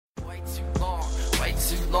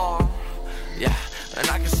And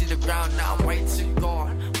I can see the ground now, way too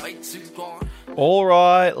gone, way too gone. All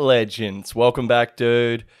right, legends. Welcome back,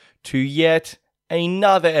 dude, to yet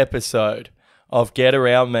another episode of Get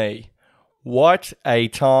Around Me. What a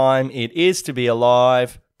time it is to be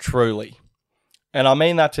alive, truly. And I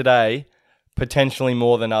mean that today, potentially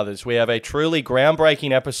more than others. We have a truly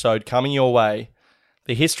groundbreaking episode coming your way.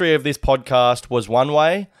 The history of this podcast was one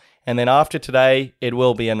way, and then after today, it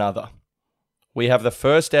will be another. We have the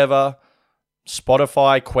first ever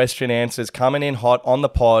Spotify question answers coming in hot on the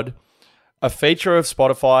pod, a feature of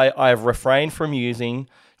Spotify I have refrained from using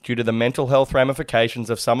due to the mental health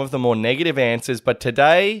ramifications of some of the more negative answers, but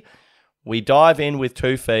today we dive in with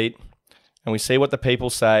 2 feet and we see what the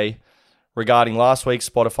people say regarding last week's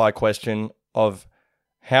Spotify question of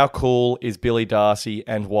how cool is Billy Darcy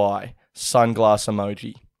and why? Sunglass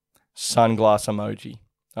emoji. Sunglass emoji.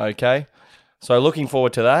 Okay? So looking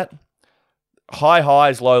forward to that. High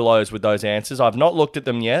highs, low lows with those answers. I've not looked at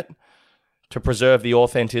them yet to preserve the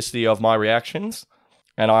authenticity of my reactions,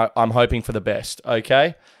 and I'm hoping for the best,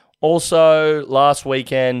 okay? Also, last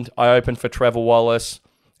weekend, I opened for Trevor Wallace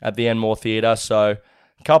at the Enmore Theatre, so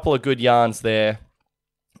a couple of good yarns there.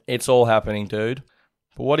 It's all happening, dude.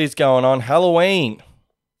 But what is going on? Halloween.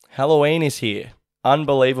 Halloween is here.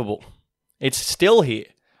 Unbelievable. It's still here.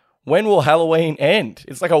 When will Halloween end?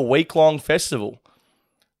 It's like a week-long festival.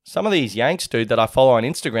 Some of these Yanks, dude, that I follow on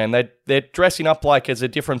Instagram, they're dressing up like as a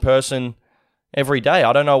different person every day.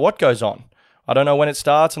 I don't know what goes on. I don't know when it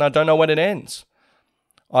starts and I don't know when it ends.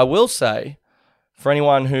 I will say, for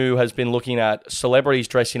anyone who has been looking at celebrities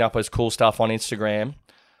dressing up as cool stuff on Instagram,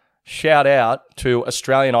 shout out to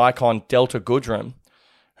Australian icon Delta Goodrem,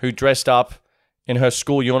 who dressed up in her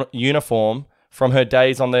school uniform from her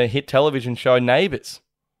days on the hit television show Neighbours.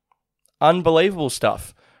 Unbelievable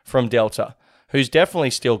stuff from Delta, who's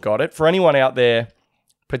definitely still got it. For anyone out there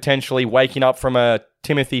potentially waking up from a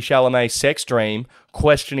Timothy Chalamet sex dream,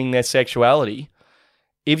 questioning their sexuality,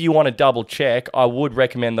 if you want to double check, I would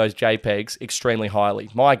recommend those JPEGs extremely highly.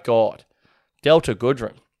 My God, Delta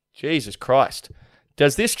Goodrem, Jesus Christ.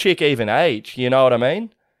 Does this chick even age? You know what I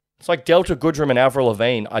mean? It's like Delta Goodrem and Avril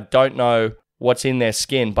Lavigne. I don't know what's in their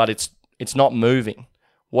skin, but it's not moving.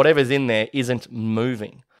 Whatever's in there isn't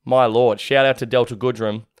moving. My Lord, shout out to Delta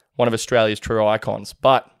Goodrem, one of Australia's true icons.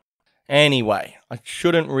 But anyway, I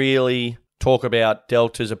shouldn't really talk about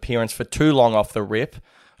Delta's appearance for too long off the rip.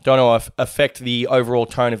 Don't want to affect the overall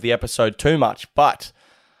tone of the episode too much. But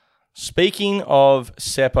speaking of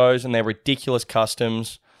seppos and their ridiculous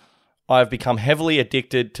customs, I've become heavily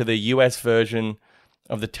addicted to the US version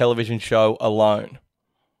of the television show Alone.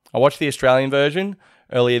 I watched the Australian version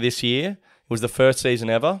earlier this year. It was the first season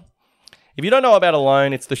ever. If you don't know about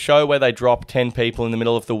Alone, it's the show where they drop 10 people in the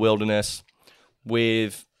middle of the wilderness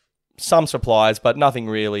with some supplies, but nothing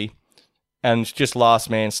really. And it's just last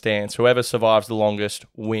man stands. Whoever survives the longest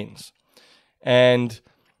wins. And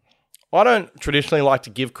I don't traditionally like to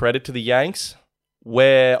give credit to the Yanks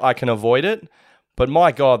where I can avoid it. But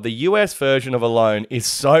my God, the US version of Alone is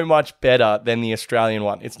so much better than the Australian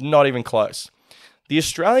one. It's not even close. The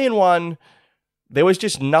Australian one, there was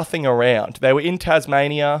just nothing around. They were in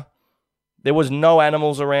Tasmania. There was no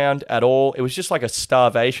animals around at all. It was just like a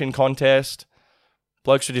starvation contest.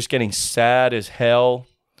 Blokes were just getting sad as hell.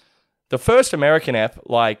 The first American ep,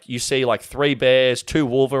 like you see like 3 bears, 2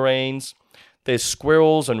 wolverines. There's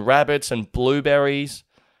squirrels and rabbits and blueberries.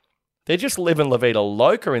 They're just living La Vida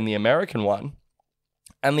Loca in the American one.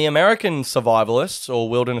 And the American survivalists or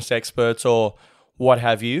wilderness experts or what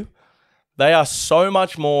have you, they are so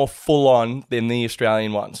much more full on than the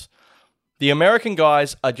Australian ones. The American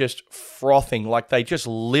guys are just frothing, like they just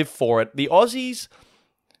live for it. The Aussies,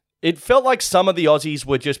 it felt like some of the Aussies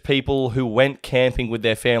were just people who went camping with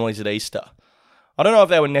their families at Easter. I don't know if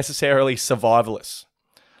they were necessarily survivalists.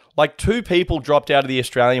 Like 2 people dropped out of the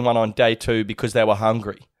Australian one on day 2 because they were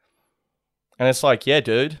hungry. And it's like, yeah,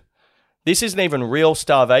 dude, this isn't even real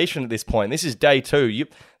starvation at this point. This is day 2.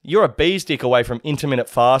 You're a bee's dick away from intermittent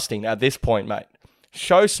fasting at this point, mate.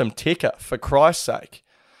 Show some ticker, for Christ's sake.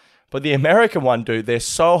 But the American one, dude, they're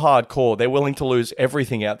so hardcore. They're willing to lose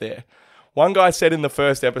everything out there. One guy said in the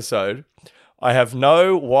first episode, I have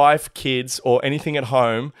no wife, kids, or anything at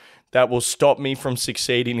home that will stop me from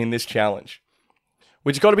succeeding in this challenge.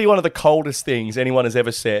 Which has got to be one of the coldest things anyone has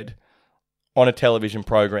ever said on a television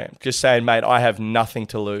program. Just saying, mate, I have nothing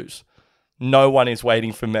to lose. No one is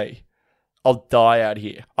waiting for me. I'll die out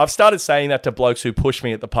here. I've started saying that to blokes who push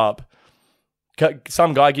me at the pub.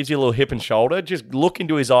 Some guy gives you a little hip and shoulder. Just look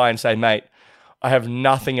into his eye and say, mate, I have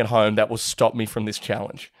nothing at home that will stop me from this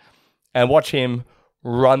challenge. And watch him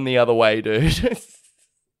run the other way, dude.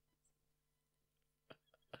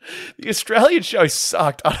 The Australian show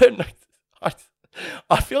sucked. I don't know.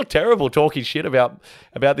 I feel terrible talking shit about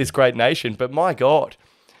this great nation, but my God,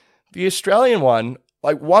 the Australian one,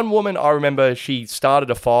 like one woman, I remember she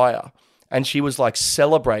started a fire and she was like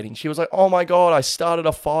celebrating. She was like, oh my God, I started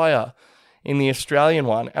a fire in the Australian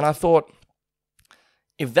one. And I thought,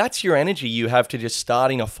 if that's your energy you have to just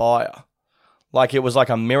starting a fire, like it was like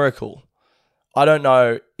a miracle, I don't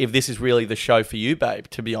know if this is really the show for you, babe,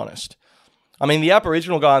 to be honest. I mean, the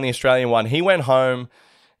Aboriginal guy in the Australian one, he went home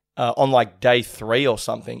on like day 3 or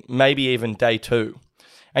something, maybe even day 2.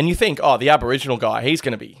 And you think, oh, the Aboriginal guy, he's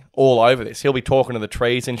going to be all over this. He'll be talking to the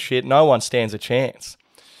trees and shit. No one stands a chance.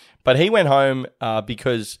 But he went home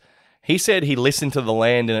because he said he listened to the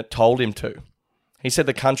land and it told him to. He said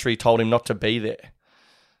the country told him not to be there,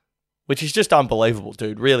 which is just unbelievable,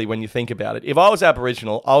 dude, really, when you think about it. If I was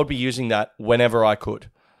Aboriginal, I would be using that whenever I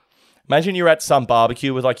could. Imagine you're at some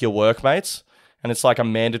barbecue with like your workmates and it's like a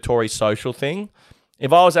mandatory social thing.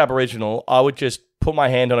 If I was Aboriginal, I would just put my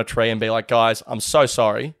hand on a tree and be like, guys, I'm so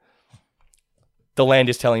sorry. The land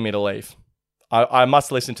is telling me to leave. I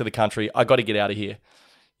must listen to the country. I got to get out of here.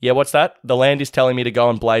 Yeah, what's that? The land is telling me to go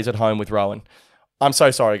and blaze at home with Rowan. I'm so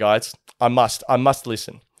sorry, guys. I must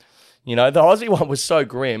listen. You know, the Aussie one was so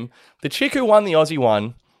grim. The chick who won the Aussie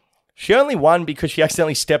one, she only won because she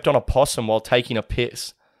accidentally stepped on a possum while taking a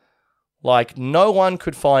piss. Like, no one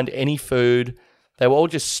could find any food. They were all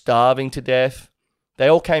just starving to death. They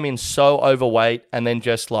all came in so overweight and then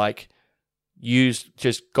just got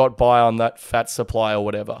by on that fat supply or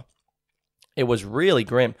whatever. It was really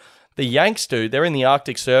grim. The Yanks, dude, they're in the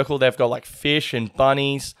Arctic Circle. They've got like fish and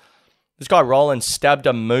bunnies. This guy Roland stabbed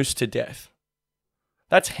a moose to death.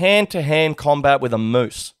 That's hand-to-hand combat with a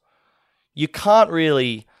moose. You can't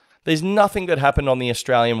really... There's nothing that happened on the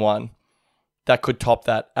Australian one that could top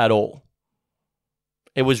that at all.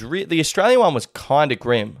 It was the Australian one was kind of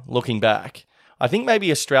grim looking back. I think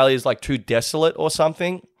maybe Australia's like too desolate or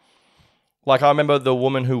something. Like I remember the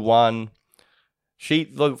woman who won,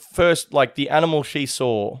 the animal she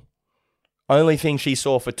saw, only thing she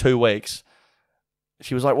saw for 2 weeks,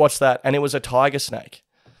 she was like, what's that? And it was a tiger snake.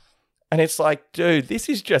 And it's like, dude, this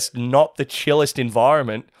is just not the chillest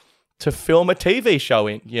environment to film a TV show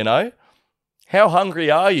in, you know? How hungry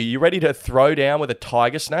are you? You ready to throw down with a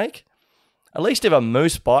tiger snake? At least if a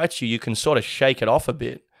moose bites you, you can sort of shake it off a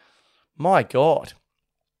bit. My God.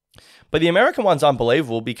 But the American one's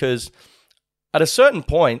unbelievable because at a certain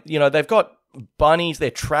point, you know, they've got bunnies,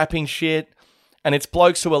 they're trapping shit, and it's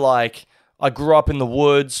blokes who are like, I grew up in the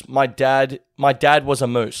woods, my dad was a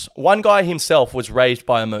moose. One guy himself was raised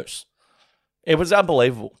by a moose. It was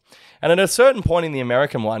unbelievable. And at a certain point in the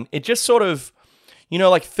American one, it just sort of, you know,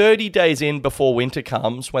 like 30 days in before winter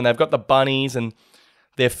comes, when they've got the bunnies and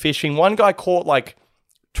they're fishing, one guy caught like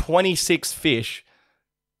 26 fish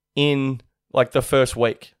in like the first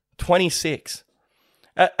week. 26.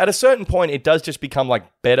 At a certain point, it does just become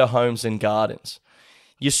like Better Homes and Gardens.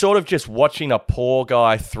 You're sort of just watching a poor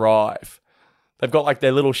guy thrive. They've got like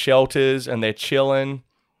their little shelters and they're chilling.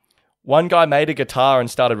 One guy made a guitar and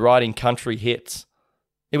started writing country hits.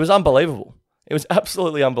 It was unbelievable. It was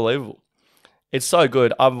absolutely unbelievable. It's so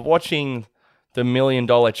good. I'm watching the $1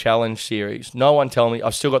 Million Challenge series. No one tell me.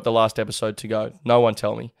 I've still got the last episode to go. No one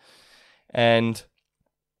tell me. And,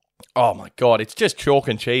 oh my God, it's just chalk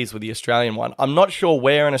and cheese with the Australian one. I'm not sure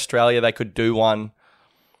where in Australia they could do one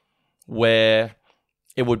where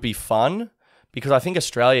it would be fun, because I think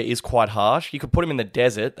Australia is quite harsh. You could put them in the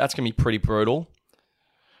desert. That's going to be pretty brutal.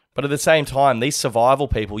 But at the same time, these survival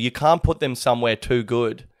people, you can't put them somewhere too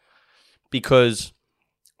good because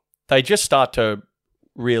they just start to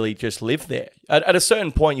really just live there. At a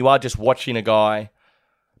certain point, you are just watching a guy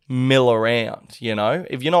mill around, you know?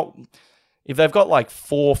 If they've got like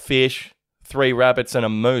 4 fish, 3 rabbits and a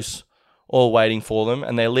moose all waiting for them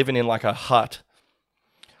and they're living in like a hut.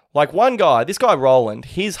 Like one guy, this guy Roland,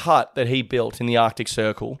 his hut that he built in the Arctic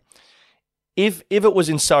Circle, if it was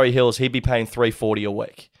in Surrey Hills, he'd be paying $340 a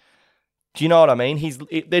week. Do you know what I mean?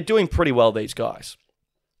 They're doing pretty well, these guys.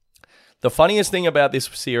 The funniest thing about this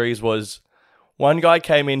series was one guy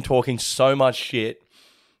came in talking so much shit.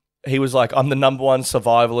 He was like, I'm the #1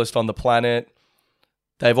 survivalist on the planet.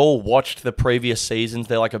 They've all watched the previous seasons.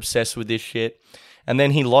 They're like obsessed with this shit. And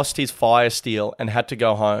then he lost his fire steel and had to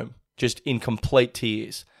go home just in complete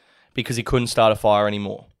tears because he couldn't start a fire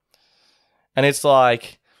anymore. And it's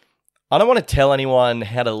like, I don't want to tell anyone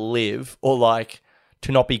how to live or like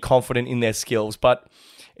to not be confident in their skills, but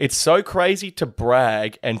it's so crazy to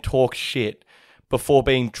brag and talk shit before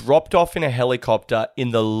being dropped off in a helicopter in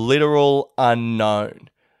the literal unknown.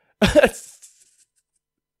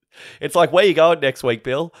 It's like, where you going next week,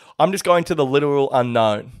 Bill? I'm just going to the literal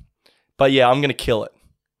unknown. But yeah, I'm going to kill it.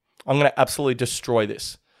 I'm going to absolutely destroy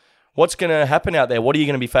this. What's going to happen out there? What are you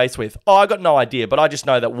going to be faced with? Oh, I got no idea, but I just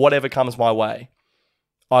know that whatever comes my way,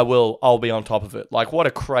 I'll be on top of it. Like, what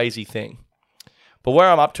a crazy thing. But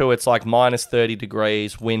where I'm up to, it's like minus 30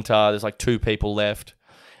 degrees, winter, there's like 2 people left.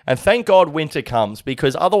 And thank God winter comes,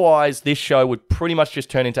 because otherwise this show would pretty much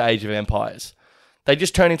just turn into Age of Empires. They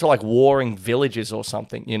just turn into like warring villages or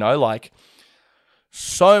something, you know, like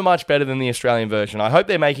so much better than the Australian version. I hope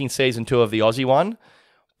they're making season 2 of the Aussie one,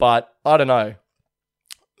 but I don't know.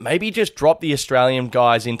 Maybe just drop the Australian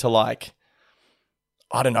guys into like,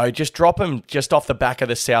 I don't know, just drop them just off the back of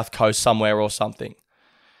the South Coast somewhere or something.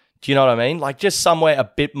 Do you know what I mean? Like just somewhere a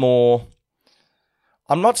bit more.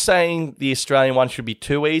 I'm not saying the Australian one should be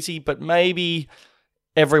too easy, but maybe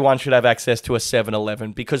everyone should have access to a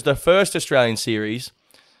 7-Eleven, because the first Australian series,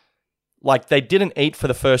 like they didn't eat for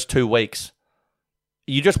the first 2 weeks.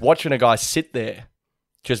 You're just watching a guy sit there,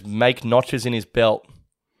 just make notches in his belt.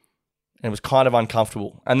 And it was kind of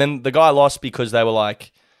uncomfortable. And then the guy lost because they were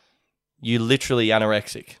like, you literally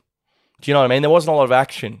anorexic. Do you know what I mean? There wasn't a lot of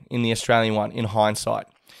action in the Australian one in hindsight.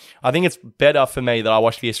 I think it's better for me that I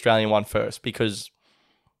watched the Australian one first, because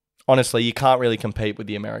honestly, you can't really compete with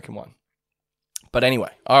the American one. But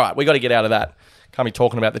anyway, all right, we got to get out of that. Can't be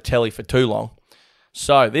talking about the telly for too long.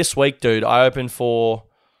 So this week, dude, I opened for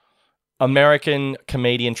American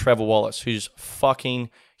comedian Trevor Wallace, who's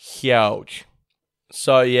fucking huge.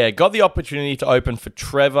 So yeah, got the opportunity to open for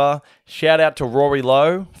Trevor. Shout out to Rory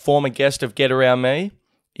Lowe, former guest of Get Around Me.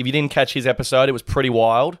 If you didn't catch his episode, it was pretty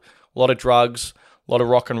wild. A lot of drugs, a lot of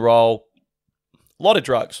rock and roll, a lot of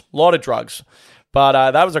drugs.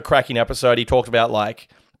 But that was a cracking episode. He talked about like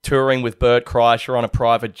touring with Bert Kreischer on a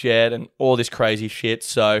private jet and all this crazy shit.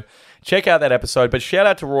 So check out that episode. But shout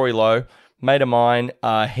out to Rory Lowe, mate of mine.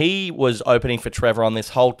 He was opening for Trevor on this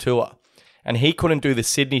whole tour. And he couldn't do the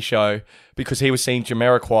Sydney show because he was seeing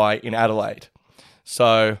Jamiroquai in Adelaide.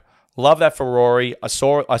 So love that for Rory. I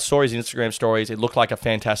saw his Instagram stories. It looked like a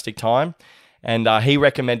fantastic time. And he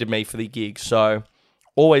recommended me for the gig. So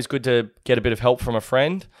always good to get a bit of help from a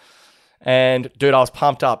friend. And dude, I was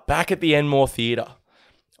pumped up. Back at the Enmore Theatre.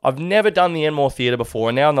 I've never done the Enmore Theatre before.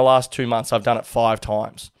 And now in the last 2 months, I've done it 5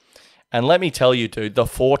 times. And let me tell you, dude, the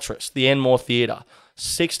Fortress, the Enmore Theatre,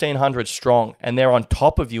 1,600 strong, and they're on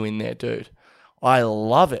top of you in there, dude. I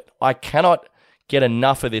love it. I cannot get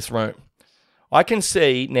enough of this room. I can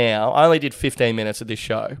see now, I only did 15 minutes of this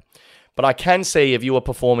show, but I can see if you were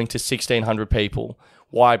performing to 1,600 people,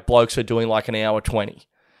 why blokes are doing like an hour 20.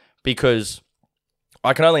 Because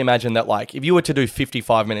I can only imagine that like, if you were to do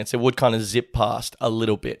 55 minutes, it would kind of zip past a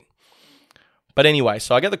little bit. But anyway,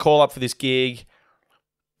 so I get the call up for this gig.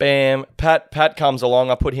 Bam, Pat comes along.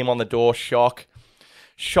 I put him on the door, shock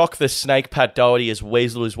the snake Pat Doherty has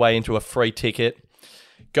weaseled his way into a free ticket.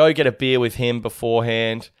 Go get a beer with him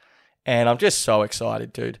beforehand. And I'm just so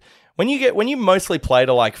excited, dude. When you mostly play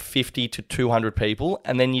to like 50 to 200 people,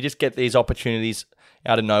 and then you just get these opportunities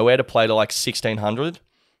out of nowhere to play to like 1,600.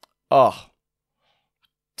 Oh,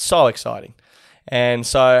 so exciting. And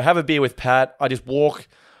so have a beer with Pat. I just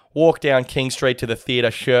walk down King Street to the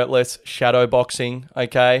theatre shirtless, shadow boxing,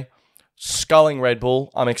 okay? Sculling Red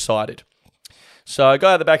Bull. I'm excited. So I go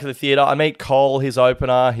out the back of the theatre. I meet Cole, his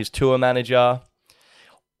opener, his tour manager.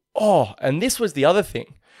 Oh, and this was the other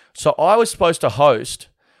thing. So I was supposed to host,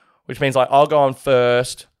 which means like I'll go on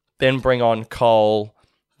first, then bring on Cole,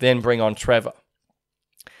 then bring on Trevor.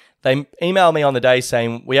 They emailed me on the day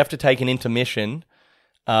saying we have to take an intermission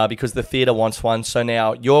because the theatre wants one. So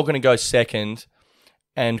now you're going to go second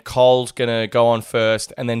and Cole's going to go on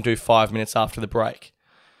first and then do 5 minutes after the break.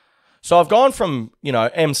 So I've gone from,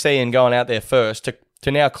 MC and going out there first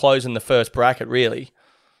to now closing the first bracket, really.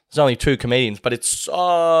 There's only 2 comedians, but it's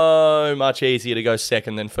so much easier to go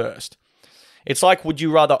second than first. It's like, would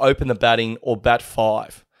you rather open the batting or bat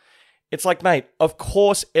 5? It's like, mate, of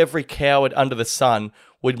course every coward under the sun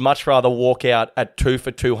would much rather walk out at 2 for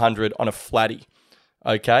 200 on a flatty.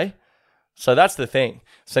 Okay? So that's the thing.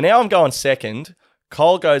 So now I'm going second.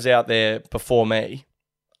 Cole goes out there before me.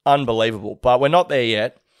 Unbelievable. But we're not there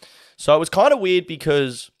yet. So it was kind of weird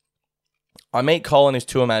because I meet Cole and his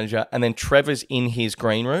tour manager, and then Trevor's in his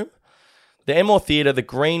green room. The Enmore Theatre, the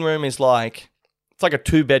green room is like, it's like a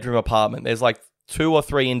 2-bedroom apartment. There's like 2 or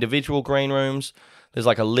 3 individual green rooms. There's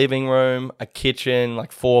like a living room, a kitchen,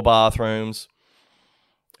 like 4 bathrooms.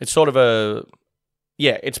 It's sort of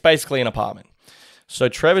it's basically an apartment. So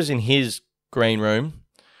Trevor's in his green room,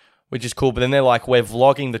 which is cool. But then they're like, we're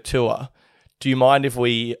vlogging the tour. Do you mind if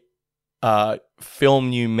we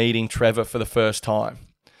film you meeting Trevor for the first time?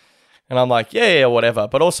 And I'm like, yeah, whatever.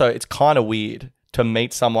 But also, it's kind of weird to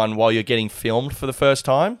meet someone while you're getting filmed for the first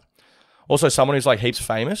time. Also someone who's like heaps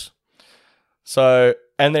famous. So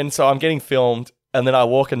I'm getting filmed, and then I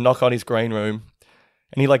walk and knock on his green room,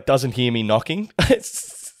 and he like doesn't hear me knocking.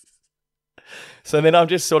 So then I'm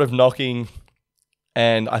just sort of knocking,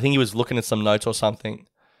 and I think he was looking at some notes or something.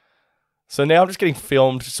 So now I'm just getting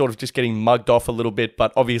filmed, sort of just getting mugged off a little bit,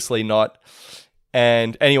 but obviously not.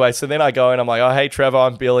 And anyway, so then I go and I'm like, oh, hey, Trevor,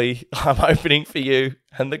 I'm Billy. I'm opening for you.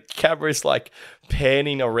 And the camera's like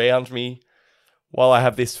panning around me while I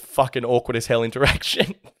have this fucking awkward as hell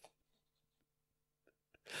interaction.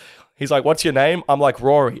 He's like, what's your name? I'm like,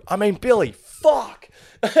 Rory. I mean, Billy. Fuck.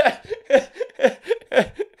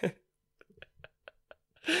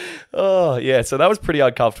 Oh, yeah. So that was pretty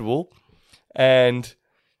uncomfortable. And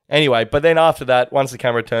anyway, but then after that, once the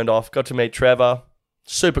camera turned off, got to meet Trevor.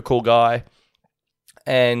 Super cool guy.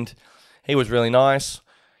 And he was really nice.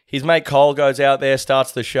 His mate Cole goes out there,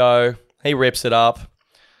 starts the show. He rips it up.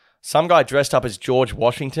 Some guy dressed up as George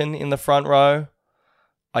Washington in the front row.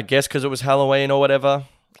 I guess because it was Halloween or whatever.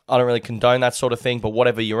 I don't really condone that sort of thing, but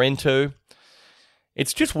whatever you're into.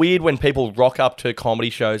 It's just weird when people rock up to comedy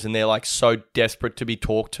shows and they're like so desperate to be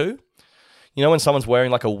talked to. You know, when someone's wearing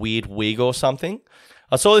like a weird wig or something.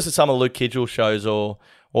 I saw this at some of Luke Kidgell's shows or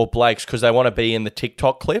Blake's because they want to be in the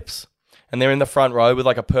TikTok clips. And they're in the front row with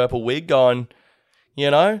like a purple wig going, you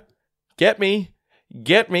know, get me.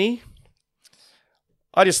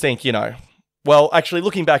 I just think, you know, well, actually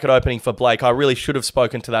looking back at opening for Blake, I really should have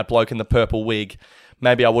spoken to that bloke in the purple wig.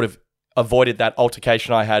 Maybe I would have avoided that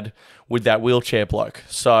altercation I had with that wheelchair bloke.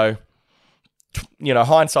 So, you know,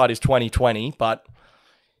 hindsight is 20/20, but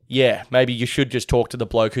yeah, maybe you should just talk to the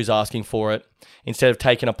bloke who's asking for it instead of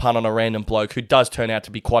taking a punt on a random bloke who does turn out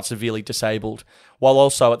to be quite severely disabled while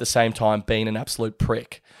also at the same time being an absolute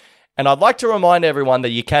prick. And I'd like to remind everyone that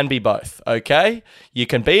you can be both, okay? You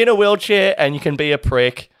can be in a wheelchair and you can be a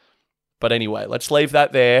prick. But anyway, let's leave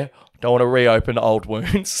that there. Don't want to reopen old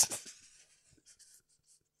wounds.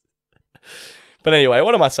 But anyway,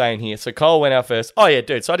 what am I saying here? So Cole went out first. Oh yeah,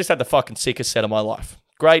 dude. So I just had the fucking sickest set of my life.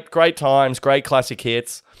 Great times, great classic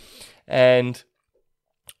hits. And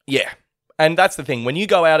yeah. And that's the thing. When you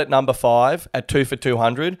go out at number 5 at 2 for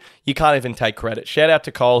 200, you can't even take credit. Shout out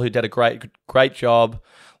to Cole who did a great job.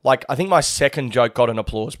 Like, I think my second joke got an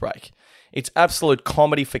applause break. It's absolute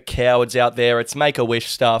comedy for cowards out there. It's Make-A-Wish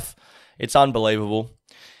stuff. It's unbelievable.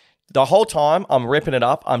 The whole time I'm ripping it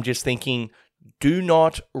up, I'm just thinking, do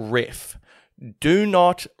not riff. Do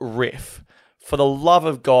not riff. For the love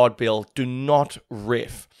of God, Bill, do not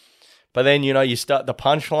riff. But then, you know, you start the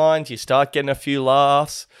punchlines, you start getting a few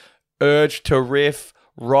laughs, urge to riff,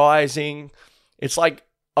 rising. It's like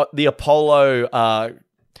the Apollo,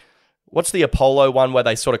 what's the Apollo one where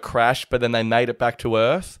they sort of crashed, but then they made it back to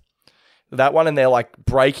Earth? That one, and they're like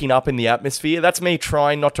breaking up in the atmosphere. That's me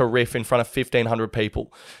trying not to riff in front of 1,500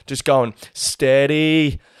 people. Just going,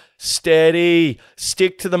 steady,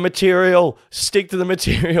 stick to the material.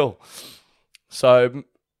 So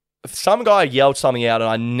some guy yelled something out and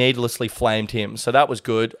I needlessly flamed him. So that was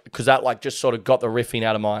good because that like just sort of got the riffing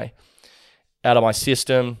out of my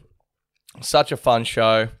system. Such a fun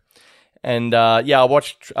show. And yeah, I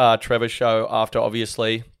watched Trevor's show after,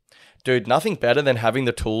 obviously. Dude, nothing better than having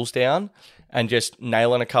the tools down and just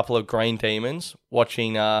nailing a couple of green demons,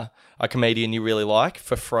 watching a comedian you really like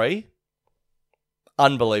for free.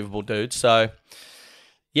 Unbelievable, dude. So,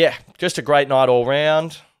 yeah, just a great night all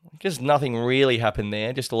round. Just nothing really happened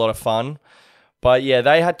there. Just a lot of fun. But, yeah,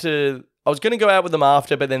 I was going to go out with them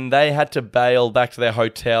after, but then they had to bail back to their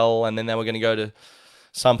hotel, and then they were going to go to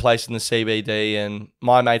some place in the CBD, and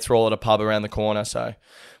my mates were all at a pub around the corner, so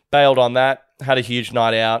bailed on that. Had a huge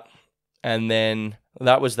night out, and then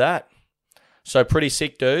that was that. So pretty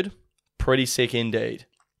sick, dude. Pretty sick indeed.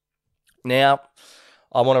 Now,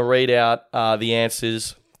 I want to read out the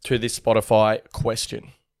answers to this Spotify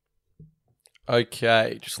question.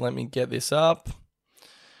 Okay, just let me get this up.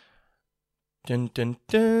 Dun, dun,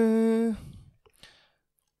 dun.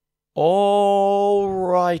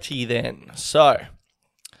 Alrighty then. So,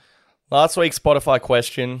 last week's Spotify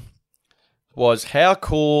question was, how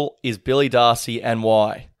cool is Billy Darcy and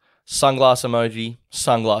why? Sunglass emoji,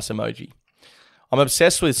 sunglass emoji. I'm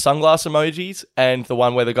obsessed with sunglass emojis and the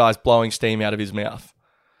one where the guy's blowing steam out of his mouth.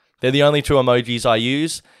 They're the only two emojis I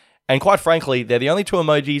use, and quite frankly, they're the only two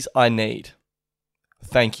emojis I need.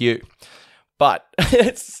 Thank you. But,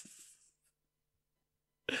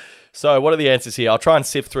 so what are the answers here? I'll try and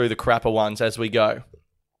sift through the crapper ones as we go.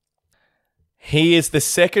 He is the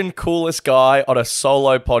second coolest guy on a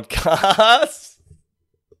solo podcast.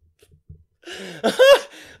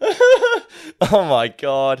 Oh my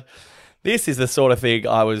God. This is the sort of thing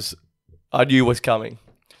I knew was coming.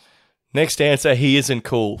 Next answer, he isn't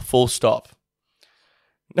cool. Full stop.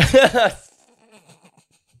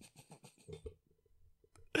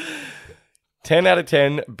 10 out of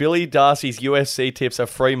 10. Billy Darcy's UFC tips are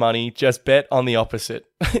free money. Just bet on the opposite.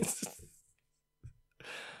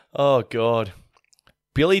 Oh, God.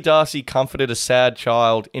 Billy Darcy comforted a sad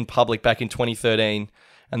child in public back in 2013,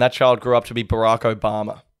 and that child grew up to be Barack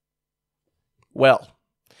Obama. Well,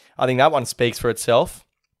 I think that one speaks for itself.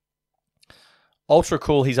 Ultra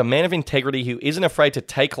cool. He's a man of integrity who isn't afraid to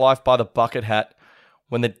take life by the bucket hat.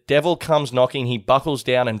 When the devil comes knocking, he buckles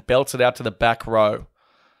down and belts it out to the back row.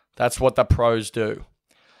 That's what the pros do.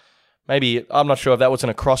 Maybe, I'm not sure if that was an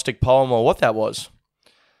acrostic poem or what that was,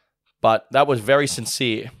 but that was very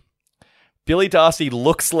sincere. Billy Darcy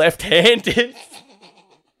looks left-handed.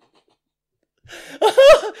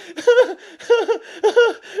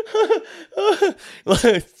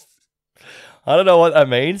 I don't know what that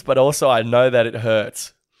means, but also I know that it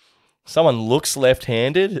hurts. Someone looks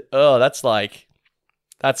left-handed? Oh, that's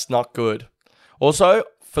not good. Also,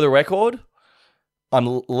 for the record,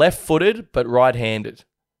 I'm left-footed but right-handed.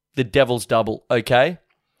 The devil's double, okay?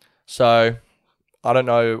 So, I don't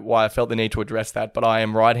know why I felt the need to address that, but I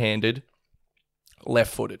am right-handed,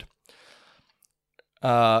 left-footed.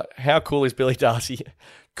 How cool is Billy Darcy?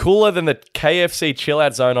 Cooler than the KFC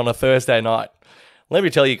chill-out zone on a Thursday night. Let me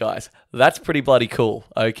tell you guys, that's pretty bloody cool,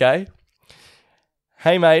 okay?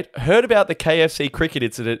 Hey mate, heard about the KFC cricket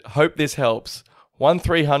incident. Hope this helps.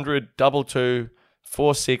 1300 22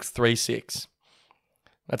 4636.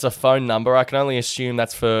 That's a phone number. I can only assume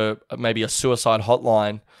that's for maybe a suicide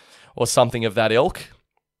hotline or something of that ilk.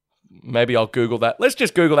 Maybe I'll Google that. Let's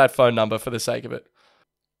just Google that phone number for the sake of it.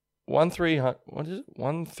 1300, what is it?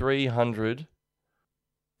 1300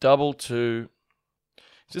 22.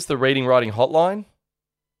 Is this the reading writing hotline?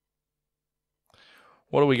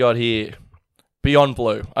 What do we got here? Beyond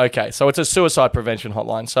Blue. Okay, so it's a suicide prevention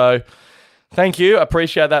hotline. So, thank you.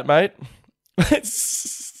 Appreciate that, mate.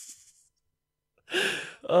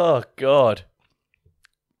 Oh, God.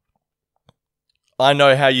 I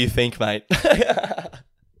know how you think, mate.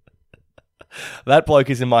 That bloke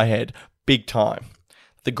is in my head. Big time.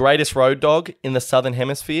 The greatest road dog in the Southern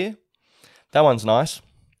Hemisphere. That one's nice.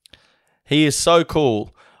 He is so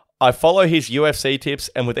cool. I follow his UFC tips,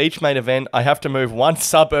 and with each main event, I have to move one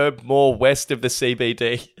suburb more west of the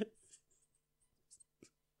CBD.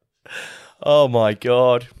 Oh my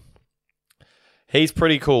God. He's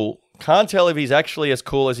pretty cool. Can't tell if he's actually as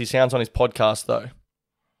cool as he sounds on his podcast, though.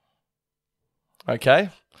 Okay?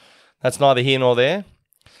 That's neither here nor there.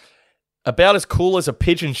 About as cool as a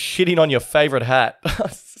pigeon shitting on your favorite hat.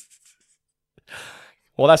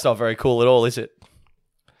 Well, that's not very cool at all, is it?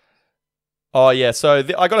 Oh, yeah. So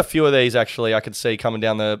I got a few of these, actually, I can see coming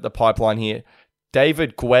down the pipeline here.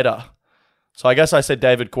 David Guetta. So I guess I said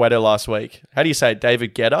David Guetta last week. How do you say it?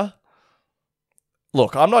 David Guetta?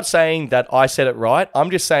 Look, I'm not saying that I said it right.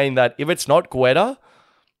 I'm just saying that if it's not Guetta,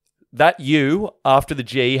 that U after the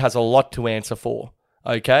G has a lot to answer for.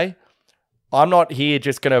 Okay? I'm not here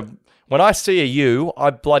just going to... When I see a U, I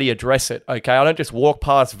bloody address it. Okay? I don't just walk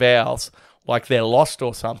past vowels like they're lost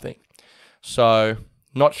or something. So,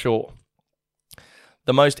 not sure.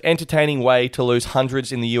 The most entertaining way to lose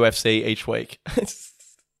hundreds in the UFC each week.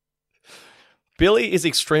 Billy is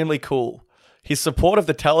extremely cool. His support of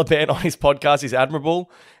the Taliban on his podcast is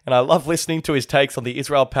admirable, and I love listening to his takes on the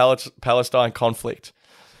Israel-Palestine conflict.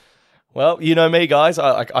 Well, you know me, guys.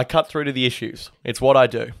 I cut through to the issues. It's what I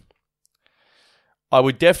do. I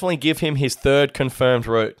would definitely give him his third confirmed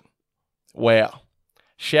route. Wow.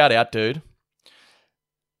 Shout out, dude.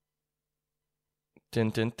 Dun,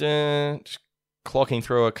 dun, dun. Just clocking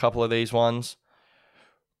through a couple of these ones.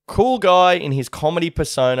 Cool guy in his comedy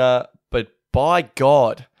persona, but by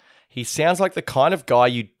God, he sounds like the kind of guy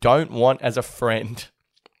you don't want as a friend.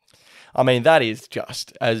 I mean, that is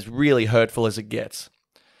just as really hurtful as it gets.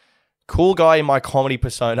 Cool guy in my comedy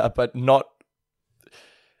persona, but not...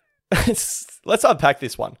 Let's unpack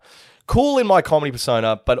this one. Cool in my comedy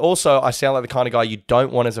persona, but also I sound like the kind of guy you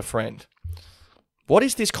don't want as a friend. What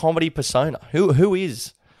is this comedy persona? Who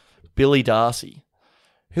is Billy Darcy?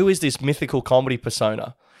 Who is this mythical comedy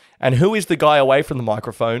persona? And who is the guy away from the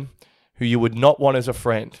microphone who you would not want as a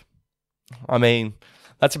friend? I mean,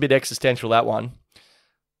 that's a bit existential, that one.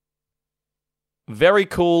 Very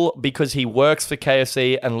cool because he works for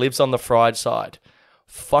KFC and lives on the fried side.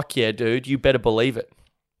 Fuck yeah, dude. You better believe it.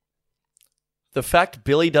 The fact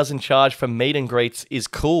Billy doesn't charge for meet and greets is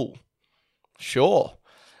cool. Sure.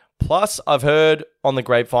 Plus, I've heard on the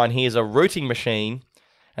grapevine he is a rooting machine,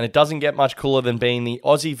 and it doesn't get much cooler than being the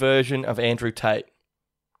Aussie version of Andrew Tate.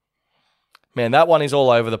 Man, that one is all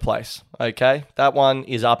over the place, okay? That one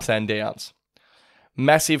is ups and downs.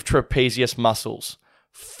 Massive trapezius muscles.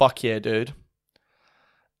 Fuck yeah, dude.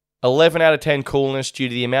 11 out of 10 coolness due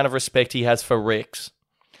to the amount of respect he has for Rick's.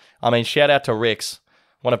 I mean, shout out to Rick's,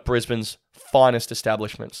 one of Brisbane's finest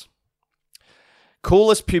establishments.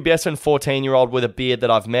 Coolest pubescent 14-year-old with a beard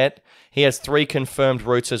that I've met. He has 3 confirmed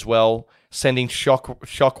routes as well, sending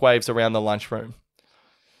shockwaves around the lunchroom.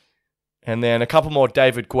 And then a couple more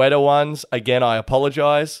David Guetta ones. Again, I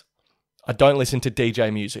apologize. I don't listen to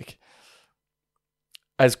DJ music.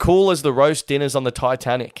 As cool as the roast dinners on the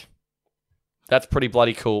Titanic. That's pretty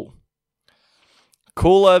bloody cool.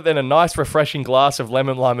 Cooler than a nice refreshing glass of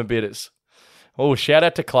lemon lime and bitters. Oh, shout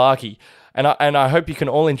out to Clarky. And I hope you can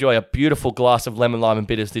all enjoy a beautiful glass of lemon lime and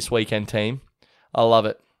bitters this weekend, team. I love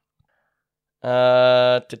it.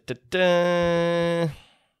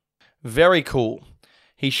 Very cool.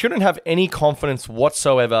 He shouldn't have any confidence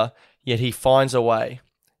whatsoever, yet he finds a way.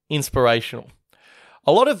 Inspirational.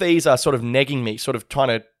 A lot of these are sort of negging me, sort of trying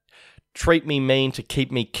to treat me mean to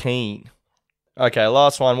keep me keen. Okay,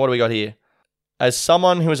 last one. What do we got here? As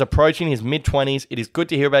someone who is approaching his mid-20s, it is good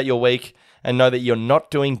to hear about your week and know that you're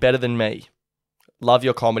not doing better than me. Love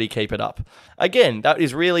your comedy. Keep it up. Again, that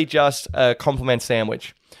is really just a compliment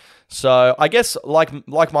sandwich. So I guess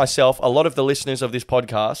like myself, a lot of the listeners of this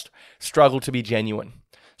podcast struggle to be genuine.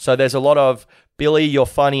 So there's a lot of, Billy, you're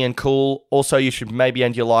funny and cool. Also, you should maybe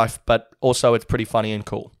end your life, but also it's pretty funny and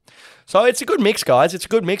cool. So it's a good mix, guys. It's a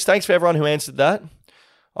good mix. Thanks for everyone who answered that.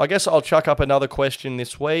 I guess I'll chuck up another question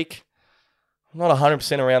this week. I'm not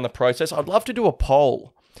 100% around the process. I'd love to do a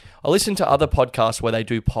poll. I listen to other podcasts where they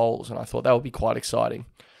do polls, and I thought that would be quite exciting.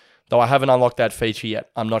 Though I haven't unlocked that feature yet.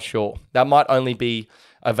 I'm not sure. That might only be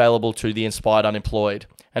available to the inspired unemployed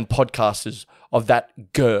and podcasters of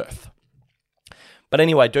that girth. But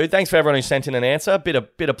anyway, dude, thanks for everyone who sent in an answer. Bit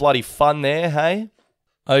of bloody fun there, hey?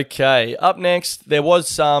 Okay, up next, there was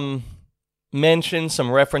some mention, some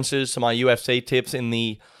references to my UFC tips in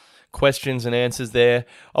the questions and answers there.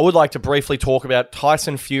 I would like to briefly talk about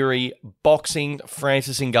Tyson Fury boxing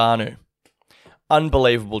Francis Ngannou.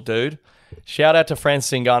 Unbelievable, dude. Shout out to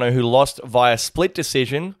Francis Ngannou, who lost via split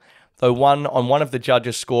decision, though won on one of the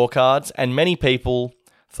judges' scorecards, and many people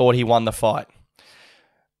thought he won the fight.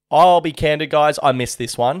 I'll be candid, guys, I missed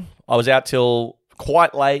this one. I was out till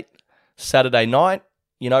quite late Saturday night,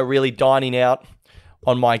 really dining out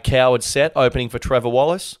on my coward set, opening for Trevor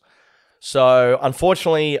Wallace. So,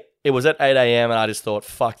 unfortunately, it was at 8 a.m. and I just thought,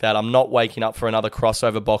 fuck that. I'm not waking up for another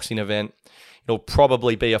crossover boxing event. It'll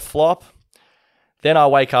probably be a flop. Then I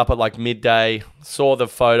wake up at like midday, saw the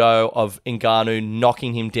photo of Ngannou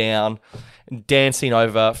knocking him down, dancing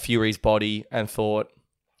over Fury's body, and thought,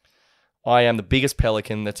 I am the biggest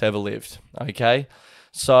pelican that's ever lived. Okay?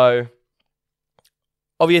 So,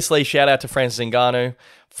 obviously, shout out to Francis Ngannou.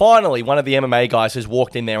 Finally, one of the MMA guys has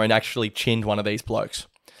walked in there and actually chinned one of these blokes.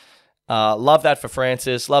 Love that for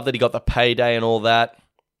Francis. Love that he got the payday and all that.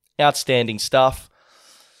 Outstanding stuff.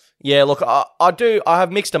 Yeah, look, I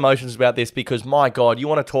have mixed emotions about this because, my God, you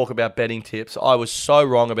want to talk about betting tips. I was so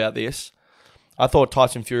wrong about this. I thought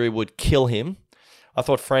Tyson Fury would kill him. I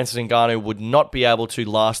thought Francis Ngannou would not be able to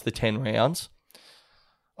last the 10 rounds.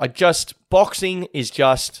 Boxing is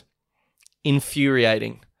just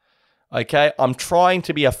infuriating. Okay? I'm trying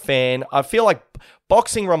to be a fan. I feel like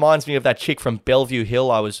boxing reminds me of that chick from Bellevue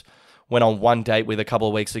Hill I went on one date with a couple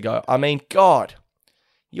of weeks ago. I mean, God,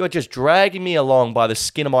 you are just dragging me along by the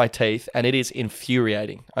skin of my teeth, and it is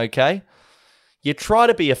infuriating, okay? You try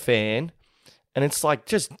to be a fan, and it's like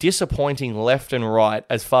just disappointing left and right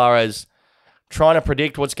as far as trying to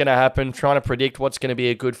predict what's going to happen, trying to predict what's going to be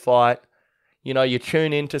a good fight. You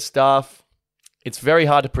tune into stuff. It's very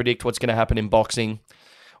hard to predict what's going to happen in boxing.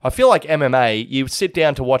 I feel like MMA, you sit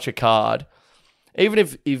down to watch a card, even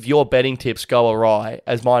if your betting tips go awry,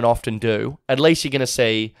 as mine often do, at least you're going to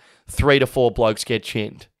see 3 to 4 blokes get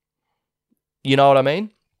chinned. You know what I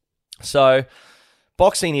mean? So,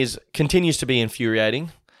 boxing continues to be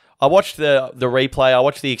infuriating. I watched the replay, I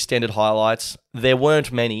watched the extended highlights. There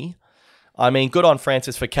weren't many. I mean, good on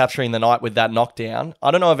Francis for capturing the night with that knockdown.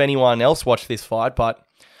 I don't know if anyone else watched this fight, but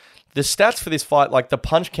the stats for this fight, like the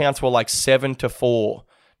punch counts were like 7-4,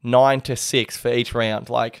 9-6 for each round.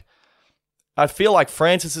 Like, I feel like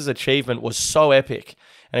Francis's achievement was so epic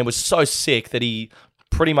and it was so sick that he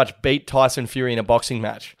pretty much beat Tyson Fury in a boxing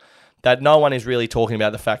match that no one is really talking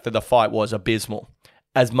about the fact that the fight was abysmal,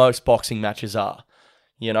 as most boxing matches are.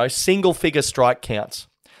 Single-figure strike counts.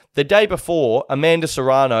 The day before, Amanda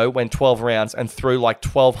Serrano went 12 rounds and threw like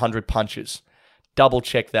 1,200 punches. Double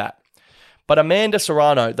check that. But Amanda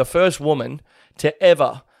Serrano, the first woman to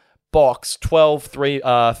ever box 12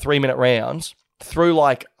 3-minute rounds, threw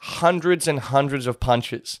like hundreds and hundreds of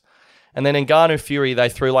punches. And then in Ngannou Fury, they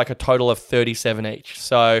threw like a total of 37 each.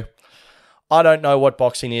 So I don't know what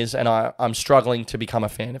boxing is, and I'm struggling to become a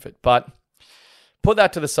fan of it. But put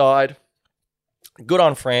that to the side. Good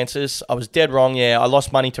on Francis. I was dead wrong, yeah. I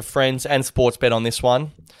lost money to friends and Sportsbet on this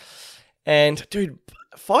one. And, dude,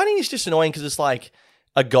 fighting is just annoying because it's like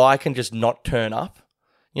a guy can just not turn up.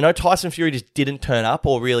 You know, Tyson Fury just didn't turn up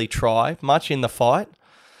or really try much in the fight.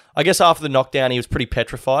 I guess after the knockdown, he was pretty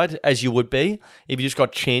petrified, as you would be, if you just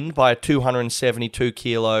got chinned by a 272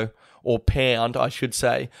 kilo, or pound, I should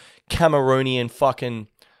say, Cameroonian fucking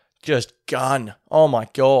just gun. Oh my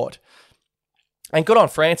God. And good on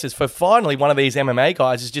Francis for finally one of these MMA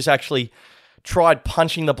guys has just actually tried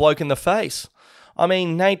punching the bloke in the face. I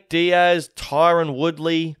mean, Nate Diaz, Tyron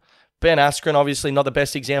Woodley, Ben Askren, obviously not the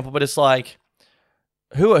best example, but it's like,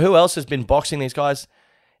 who else has been boxing these guys?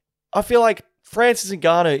 I feel like Francis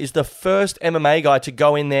Ngannou is the first MMA guy to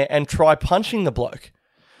go in there and try punching the bloke.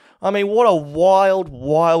 I mean, what a wild,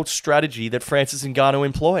 wild strategy that Francis Ngannou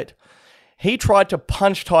employed. He tried to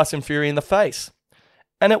punch Tyson Fury in the face,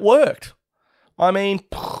 and it worked. I mean,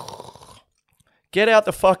 get out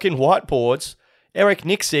the fucking whiteboards. Eric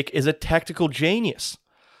Nixick is a tactical genius.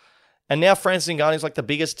 And now Francis Ngannou is like the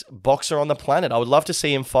biggest boxer on the planet. I would love to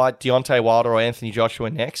see him fight Deontay Wilder or Anthony Joshua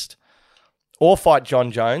next. Or fight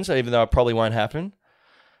John Jones, even though it probably won't happen.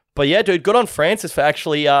 But yeah, dude, good on Francis for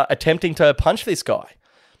actually attempting to punch this guy.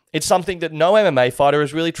 It's something that no MMA fighter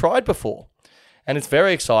has really tried before. And it's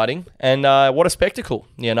very exciting. And what a spectacle,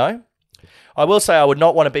 you know? I will say I would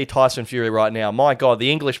not want to be Tyson Fury right now. My God,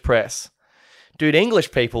 the English press. Dude,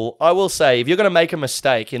 English people, I will say, if you're going to make a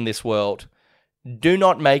mistake in this world, do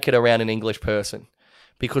not make it around an English person.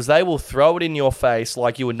 Because they will throw it in your face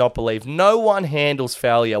like you would not believe. No one handles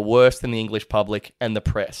failure worse than the English public and the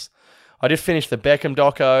press. I just finished the Beckham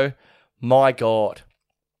doco. My God.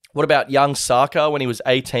 What about young Saka when he was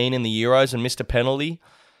 18 in the Euros and missed a penalty?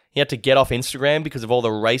 He had to get off Instagram because of all the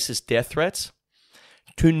racist death threats.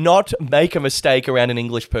 Do not make a mistake around an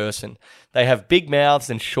English person. They have big mouths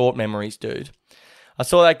and short memories, dude. I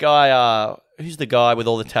saw that guy, who's the guy with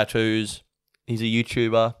all the tattoos? He's a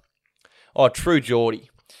YouTuber. Oh, True Geordie.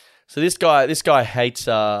 So this guy hates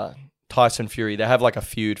Tyson Fury. They have like a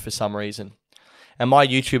feud for some reason. And my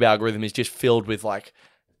YouTube algorithm is just filled with like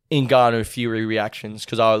Ngannou Fury reactions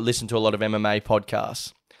because I listen to a lot of MMA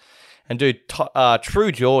podcasts. And dude,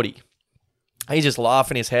 True Geordie, he's just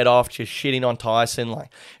laughing his head off, just shitting on Tyson.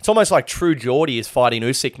 Like it's almost like True Geordie is fighting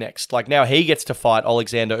Usyk next. Like now he gets to fight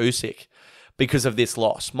Alexander Usyk because of this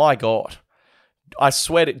loss. My God. I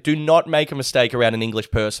swear to, do not make a mistake around an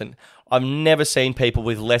English person. I've never seen people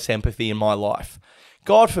with less empathy in my life.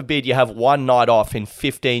 God forbid you have one night off in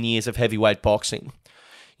 15 years of heavyweight boxing.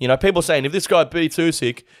 You know, people saying, if this guy beats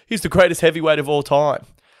Usyk, he's the greatest heavyweight of all time.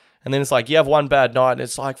 And then it's like, you have one bad night, and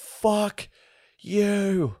it's like, fuck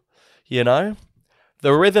you. You know?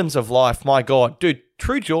 The rhythms of life, my God. Dude,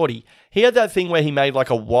 True Geordie, he had that thing where he made like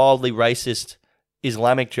a wildly racist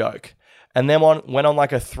Islamic joke, and then went on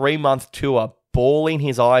like a 3-month tour bawling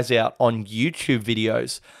his eyes out on YouTube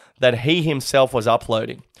videos that he himself was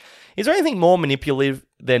uploading. Is there anything more manipulative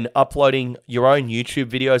than uploading your own YouTube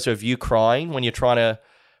videos of you crying when you're trying to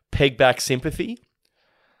peg back sympathy?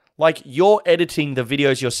 Like, you're editing the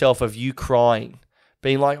videos yourself of you crying,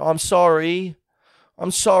 being like, I'm sorry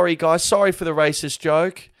guys, sorry for the racist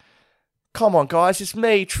joke. Come on guys, it's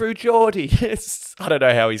me, True Geordie. I don't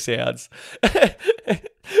know how he sounds.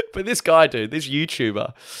 But this guy, dude, this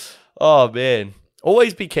YouTuber, oh man,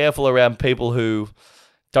 always be careful around people who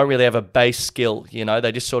don't really have a base skill, you know,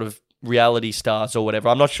 they just sort of reality stars or whatever.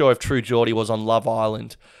 I'm not sure if True Geordie was on Love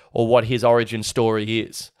Island or what his origin story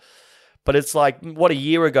is. But it's like, what, a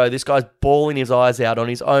year ago, this guy's bawling his eyes out on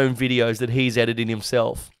his own videos that he's edited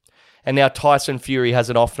himself. And now Tyson Fury has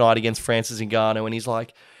an off night against Francis Ngannou and he's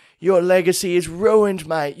like, your legacy is ruined,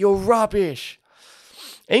 mate. You're rubbish.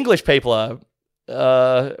 English people are,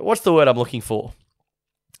 what's the word I'm looking for?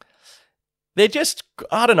 They're just,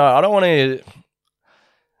 I don't know. I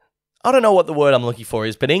don't know what the word I'm looking for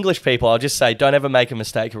is, but English people, I'll just say, don't ever make a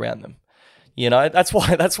mistake around them. You know, that's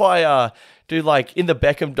why, dude, like in the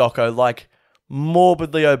Beckham doco, like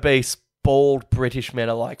morbidly obese, bald British men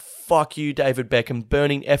are like, fuck you, David Beckham,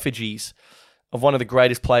 burning effigies of one of the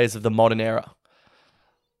greatest players of the modern era.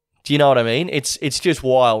 Do you know what I mean? It's just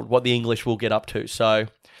wild what the English will get up to. So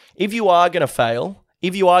if you are going to fail,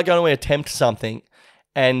 if you are going to attempt something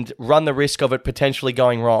and run the risk of it potentially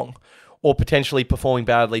going wrong or potentially performing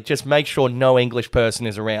badly, just make sure no English person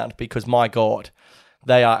is around because, my God,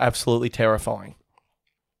 they are absolutely terrifying.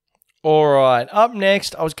 All right, up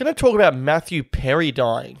next, I was going to talk about Matthew Perry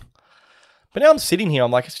dying. But now I'm sitting here, I'm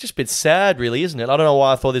like, it's just a bit sad, really, isn't it? I don't know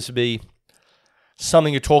why I thought this would be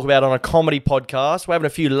something to talk about on a comedy podcast. We're having a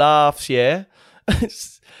few laughs, yeah.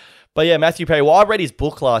 But yeah, Matthew Perry. Well, I read his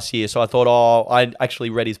book last year, so I thought, I actually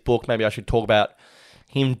read his book. Maybe I should talk about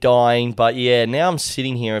him dying. But yeah, now I'm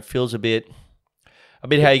sitting here. It feels a bit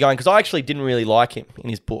how you going? Because I actually didn't really like him in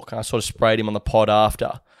his book. I sort of sprayed him on the pod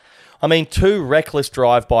after. I mean, 2 reckless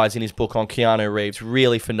drive-bys in his book on Keanu Reeves,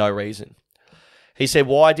 really for no reason. He said,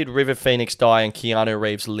 why did River Phoenix die and Keanu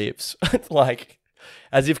Reeves lives? Like,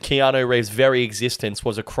 as if Keanu Reeves' very existence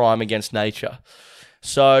was a crime against nature.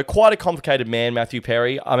 So, quite a complicated man, Matthew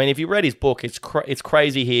Perry. I mean, if you read his book, it's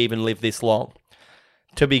crazy he even lived this long.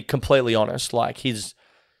 To be completely honest, like, his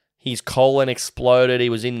colon exploded. He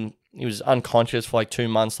was unconscious for like 2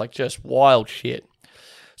 months, like just wild shit.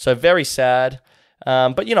 So, very sad.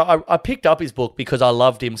 But, you know, I picked up his book because I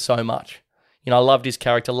loved him so much. You know, I loved his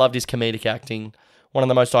character, loved his comedic acting. One of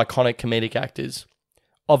the most iconic comedic actors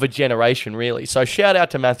of a generation, really. So shout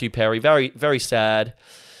out to Matthew Perry. Very, very sad.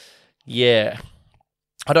 Yeah.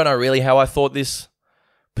 I don't know really how I thought this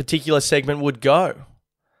particular segment would go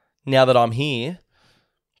now that I'm here.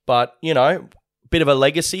 But, you know, bit of a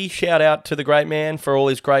legacy. Shout out to the great man for all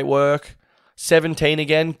his great work. 17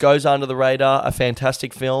 again, goes under the radar. A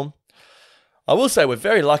fantastic film. I will say we're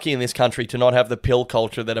very lucky in this country to not have the pill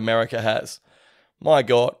culture that America has. My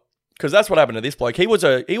God. Because that's what happened to this bloke. He was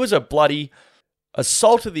a bloody, a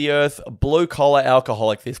salt of the earth, blue-collar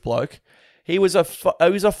alcoholic, this bloke. He was a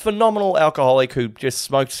phenomenal alcoholic who just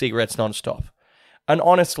smoked cigarettes non-stop. An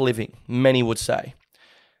honest living, many would say.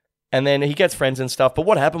 And then he gets friends and stuff. But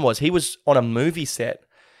what happened was he was on a movie set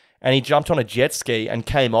and he jumped on a jet ski and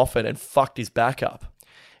came off it and fucked his back up.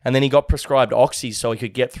 And then he got prescribed oxys so he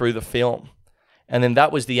could get through the film. And then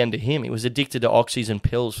that was the end of him. He was addicted to oxys and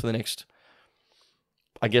pills for the next,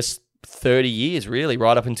 I guess, 30 years, really,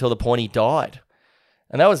 right up until the point he died.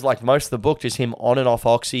 And that was like most of the book, just him on and off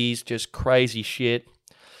oxys, just crazy shit.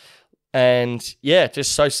 And yeah,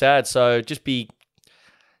 just so sad. So just be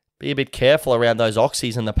a bit careful around those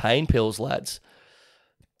oxys and the pain pills, lads.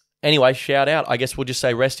 Anyway, shout out. I guess we'll just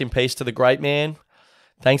say rest in peace to the great man.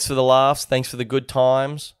 Thanks for the laughs. Thanks for the good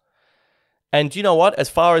times. And you know what? As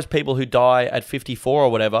far as people who die at 54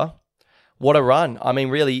 or whatever, what a run. I mean,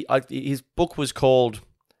 really, his book was called,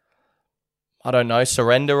 I don't know,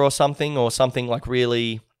 Surrender or something like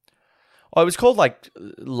really... Oh, it was called like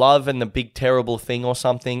Love and the Big Terrible Thing or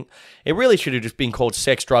something. It really should have just been called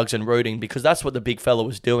Sex, Drugs and Rooting because that's what the big fella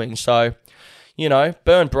was doing. So, you know,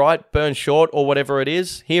 burn bright, burn short or whatever it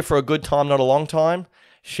is. Here for a good time, not a long time.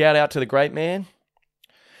 Shout out to the great man.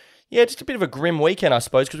 Yeah, just a bit of a grim weekend, I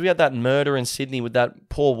suppose, because we had that murder in Sydney with that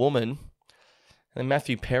poor woman. And then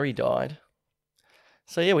Matthew Perry died.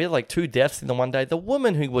 So yeah, we had like 2 deaths in the one day. The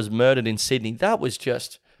woman who was murdered in Sydney, that was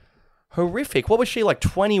just horrific. What was she, like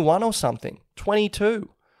 21 or something? 22.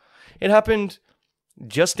 It happened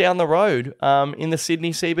just down the road in the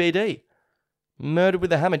Sydney CBD. Murdered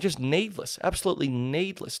with a hammer. Just needless. Absolutely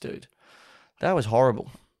needless, dude. That was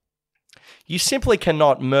horrible. You simply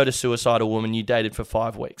cannot murder-suicide a woman you dated for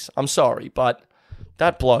 5 weeks. I'm sorry, but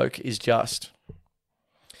that bloke is just...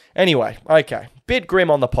 Anyway, okay. Bit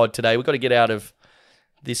grim on the pod today. We've got to get out of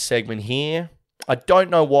this segment here. I don't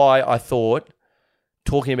know why I thought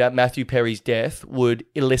talking about Matthew Perry's death would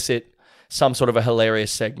elicit some sort of a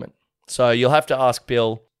hilarious segment. So you'll have to ask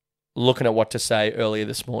Bill looking at what to say earlier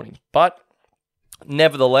this morning. But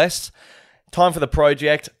nevertheless... Time for the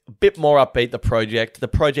project. A bit more upbeat, the project. The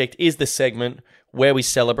project is the segment where we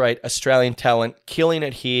celebrate Australian talent, killing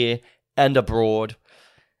it here and abroad.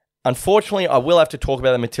 Unfortunately, I will have to talk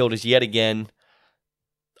about the Matildas yet again.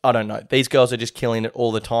 I don't know. These girls are just killing it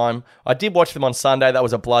all the time. I did watch them on Sunday. That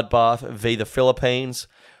was a bloodbath v. the Philippines.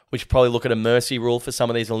 We should probably look at a mercy rule for some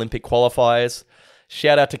of these Olympic qualifiers.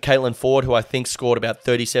 Shout out to Caitlin Ford, who I think scored about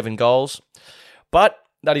 37 goals. But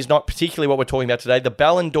that is not particularly what we're talking about today. The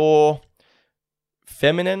Ballon d'Or...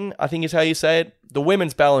 Feminine, I think is how you say it. The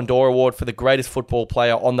Women's Ballon d'Or Award for the greatest football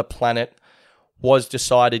player on the planet was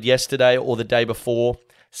decided yesterday or the day before.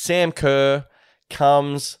 Sam Kerr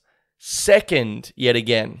comes second yet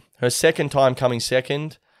again. Her second time coming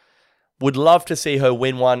second. Would love to see her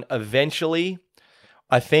win one eventually.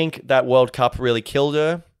 I think that World Cup really killed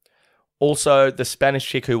her. Also, the Spanish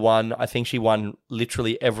chick who won, I think she won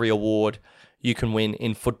literally every award you can win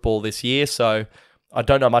in football this year. So... I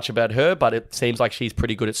don't know much about her, but it seems like she's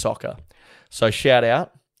pretty good at soccer. So shout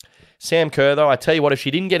out. Sam Kerr, though, I tell you what, if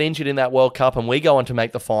she didn't get injured in that World Cup and we go on to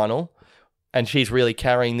make the final, and she's really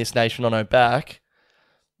carrying this nation on her back,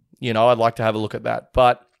 you know, I'd like to have a look at that.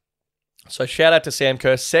 But So shout out to Sam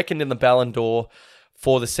Kerr, second in the Ballon d'Or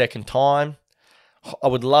for the second time. I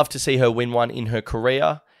would love to see her win one in her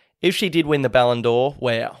career. If she did win the Ballon d'Or,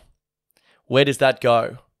 wow. Where does that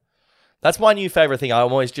go? That's my new favourite thing.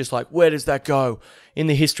 I'm always just like, where does that go in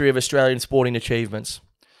the history of Australian sporting achievements?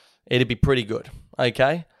 It'd be pretty good,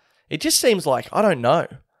 okay? It just seems like, I don't know.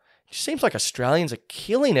 It just seems like Australians are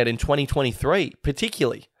killing it in 2023,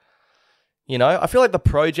 particularly. You know, I feel like the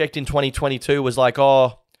project in 2022 was like,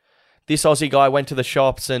 oh, this Aussie guy went to the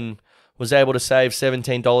shops and was able to save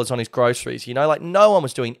 $17 on his groceries. You know, like no one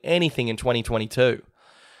was doing anything in 2022.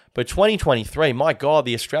 But 2023, my God,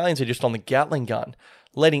 the Australians are just on the Gatling gun,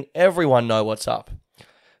 letting everyone know what's up.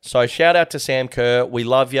 So shout out to Sam Kerr. We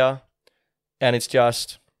love you. And it's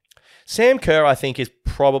just, Sam Kerr, I think, is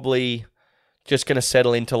probably just going to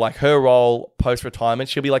settle into like her role post-retirement.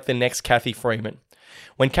 She'll be like the next Kathy Freeman.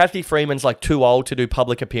 When Kathy Freeman's like too old to do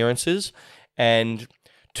public appearances and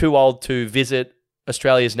too old to visit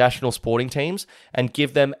Australia's national sporting teams and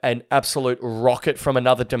give them an absolute rocket from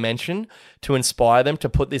another dimension to inspire them to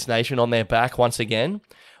put this nation on their back once again,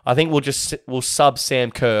 I think we'll sub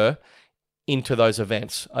Sam Kerr into those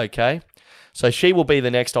events, okay? So she will be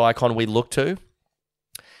the next icon we look to.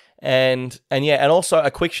 And also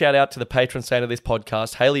a quick shout out to the patron saint of this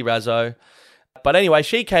podcast, Hayley Razzo. But anyway,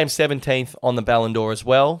 she came 17th on the Ballon d'Or as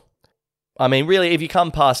well. I mean, really, if you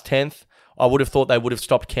come past 10th, I would have thought they would have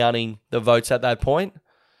stopped counting the votes at that point.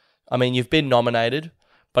 I mean, you've been nominated,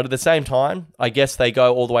 but at the same time, I guess they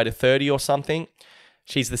go all the way to 30 or something.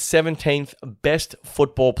 She's the 17th best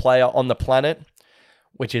football player on the planet,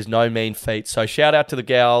 which is no mean feat. So shout out to the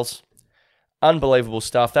gals. Unbelievable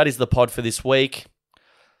stuff. That is the pod for this week.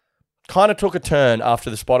 Kind of took a turn after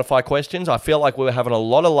the Spotify questions. I feel like we were having a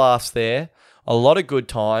lot of laughs there, a lot of good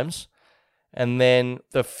times. And then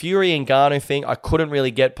the Fury and Ngannou thing, I couldn't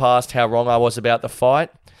really get past how wrong I was about the fight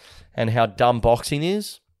and how dumb boxing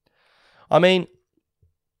is. I mean,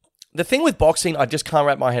 the thing with boxing I just can't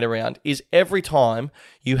wrap my head around is every time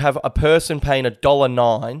you have a person paying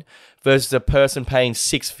 $1.09 versus a person paying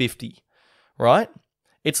 $6.50, right?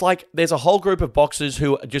 It's like there's a whole group of boxers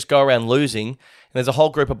who just go around losing and there's a whole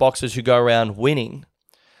group of boxers who go around winning.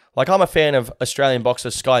 Like I'm a fan of Australian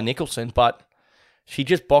boxer Sky Nicholson, but she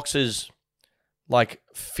just boxes like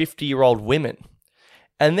 50-year-old women.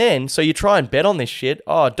 And then, so you try and bet on this shit,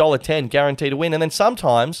 $1.10 guaranteed to win. And then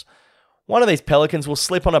sometimes one of these pelicans will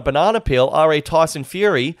slip on a banana peel, R.E. Tyson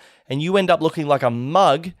Fury, and you end up looking like a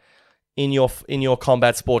mug in your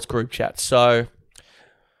combat sports group chat. So,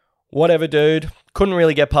 whatever, dude. Couldn't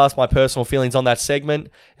really get past my personal feelings on that segment.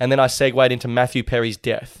 And then I segued into Matthew Perry's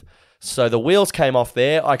death. So the wheels came off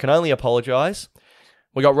there. I can only apologize.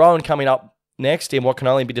 We got Rowan coming up next in what can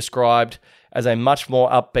only be described as a much more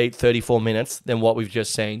upbeat 34 minutes than what we've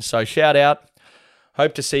just seen. So shout out.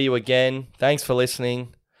 Hope to see you again. Thanks for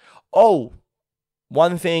listening. Oh,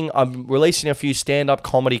 one thing, I'm releasing a few stand-up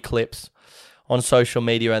comedy clips on social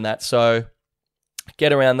media and that. So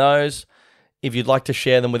get around those. If you'd like to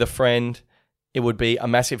share them with a friend, it would be a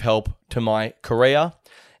massive help to my career.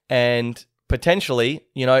 And potentially,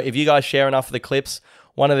 you know, if you guys share enough of the clips,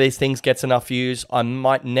 one of these things gets enough views, I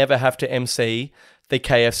might never have to MC the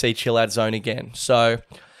KFC Chill Out Zone again. So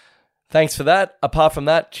thanks for that. Apart from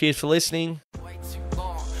that, cheers for listening. Way too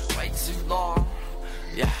long.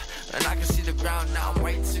 Yeah, and I can see the ground now.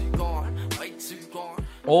 Way too gone.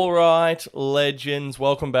 All right, legends,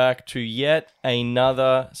 welcome back to yet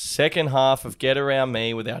another second half of Get Around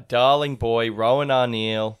Me with our darling boy, Rowan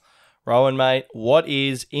Arneal. Rowan, mate, what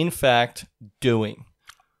is, in fact, doing?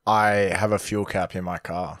 I have a fuel cap in my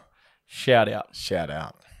car. Shout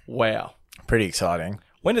out. Wow. Pretty exciting.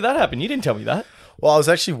 When did that happen? You didn't tell me that. Well, I was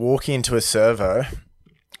actually walking into a servo.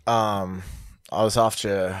 I was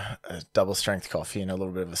after a double strength coffee and a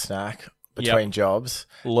little bit of a snack between jobs.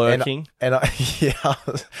 Lurking. And I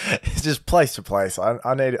it's just place to place.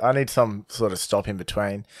 I need some sort of stop in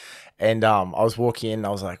between. And I was walking in and I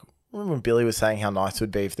was like, remember when Billy was saying how nice it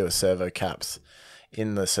would be if there were servo caps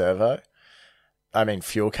in the servo? I mean,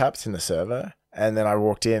 fuel caps in the servo. And then I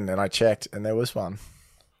walked in and I checked and there was one.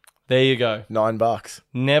 There you go. $9.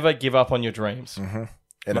 Never give up on your dreams. Mm-hmm.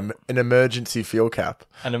 An emergency fuel cap.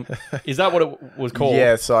 And is that what it was called?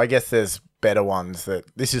 Yeah, so I guess there's better ones that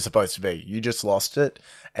this is supposed to be. You just lost it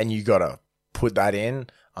and you got to put that in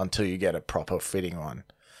until you get a proper fitting one.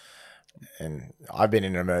 And I've been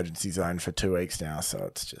in an emergency zone for 2 weeks now, so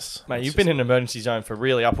it's just... Mate, you've been in an emergency zone for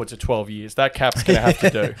really upwards of 12 years. That cap's going to have to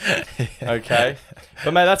do. Okay?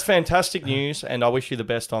 But, mate, that's fantastic news, and I wish you the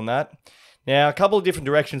best on that. Now, a couple of different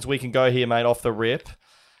directions we can go here, mate, off the rip.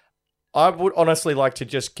 I would honestly like to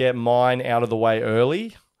just get mine out of the way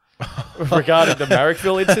early. regarding the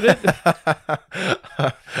Marrickville incident.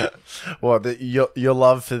 Well, your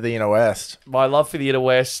love for the inner west. My love for the inner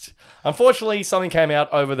west. Unfortunately, something came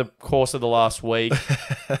out over the course of the last week.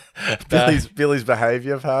 Billy's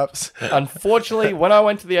behaviour, perhaps. Unfortunately, when I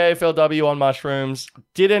went to the AFLW on mushrooms,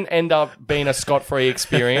 didn't end up being a scot-free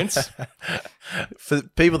experience. For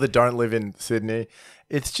people that don't live in Sydney,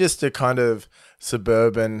 it's just a kind of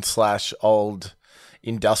suburban / old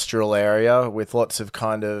industrial area with lots of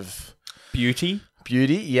kind of Beauty.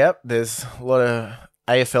 Yep, there's a lot of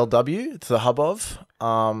AFLW. It's the hub of.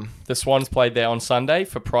 The Swans played there on Sunday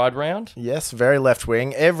for Pride Round. Yes, very left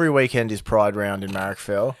wing. Every weekend is Pride Round in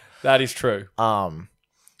Marrickville. That is true. Our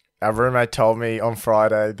roommate told me on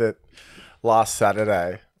Friday that last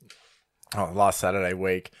Saturday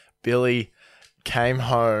week, Billy came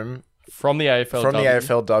home From the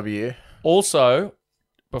AFLW. Also,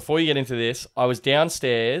 before you get into this, I was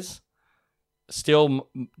downstairs, still,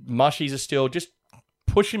 mushies are still just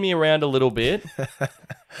pushing me around a little bit,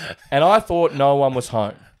 and I thought no one was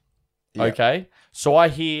home. Yep. Okay? So I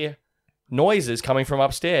hear noises coming from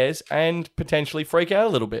upstairs and potentially freak out a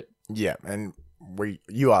little bit. Yeah, and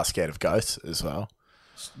you are scared of ghosts as well.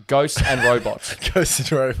 Ghosts and robots. Ghosts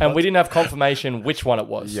and robots. And we didn't have confirmation which one it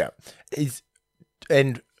was. Yeah.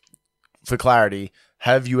 And for clarity,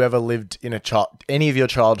 have you ever lived in any of your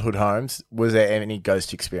childhood homes? Was there any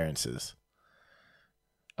ghost experiences?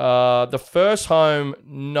 The first home,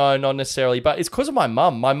 no, not necessarily, but it's because of my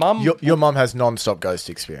mum. My mum... Your mum has non-stop ghost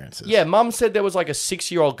experiences. Yeah, mum said there was like a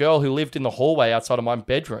 6-year-old girl who lived in the hallway outside of my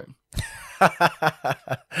bedroom.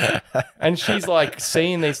 And she's like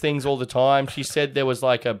seeing these things all the time. She said there was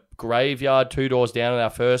like a graveyard 2 doors down at our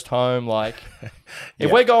first home. Like,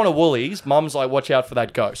 if we're going to Woolies, mum's like, watch out for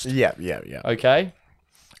that ghost. Yeah. Okay?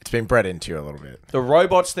 It's been bred into you a little bit. The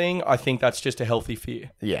robots thing, I think that's just a healthy fear.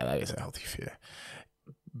 Yeah, that is a healthy fear.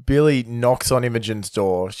 Billy knocks on Imogen's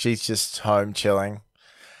door. She's just home chilling,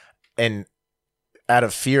 and out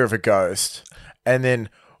of fear of a ghost, and then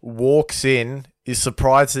walks in, is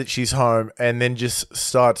surprised that she's home, and then just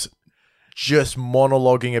starts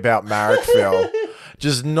monologuing about Marrickville.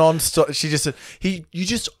 Just non-stop. She just said,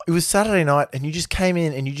 it was Saturday night, and you just came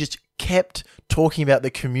in and you just kept talking about the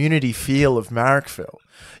community feel of Marrickville.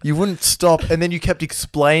 You wouldn't stop, and then you kept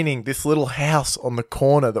explaining this little house on the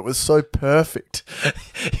corner that was so perfect.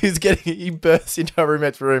 He burst into our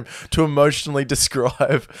roommate's room to emotionally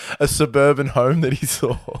describe a suburban home that he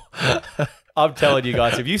saw. I'm telling you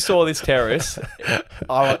guys, if you saw this terrace,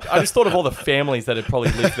 I just thought of all the families that had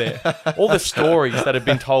probably lived there, all the stories that had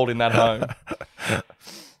been told in that home.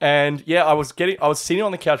 And yeah, I was sitting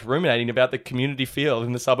on the couch ruminating about the community feel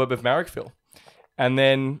in the suburb of Marrickville. And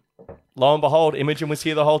then, lo and behold, Imogen was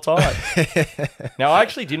here the whole time. Now, I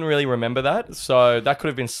actually didn't really remember that, so that could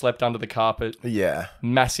have been slept under the carpet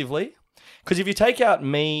massively. Because if you take out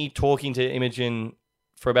me talking to Imogen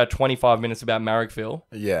for about 25 minutes about Marrickville...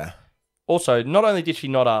 Yeah. Also, not only did she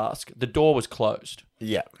not ask, the door was closed.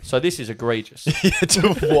 Yeah. So this is egregious.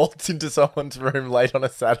 To waltz into someone's room late on a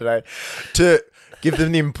Saturday to give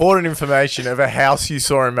them the important information of a house you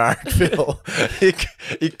saw in Marrickville.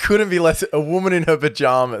 It couldn't be less a woman in her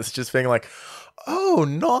pajamas just being like, oh,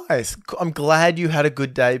 nice. I'm glad you had a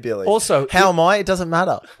good day, Billy. Also, how am I? It doesn't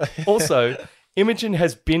matter. Also, Imogen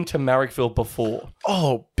has been to Marrickville before.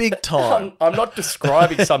 Oh, big time. I'm not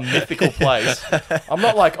describing some mythical place. I'm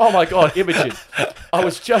not like, oh my God, Imogen, I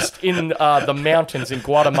was just in the mountains in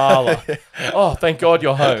Guatemala. Oh, thank God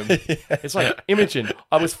you're home. It's like, Imogen,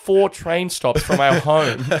 I was 4 train stops from our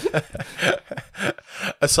home.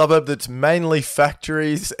 A suburb that's mainly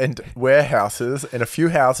factories and warehouses and a few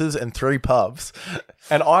houses and 3 pubs.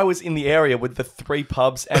 And I was in the area with the 3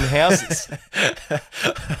 pubs and houses.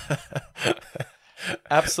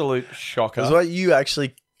 Absolute shocker. That's why you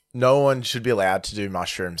actually... No one should be allowed to do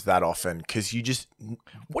mushrooms that often because you just...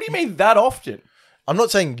 What do you mean that often? I'm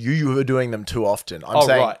not saying you are doing them too often. I'm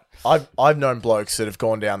saying right. I've known blokes that have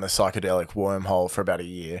gone down the psychedelic wormhole for about a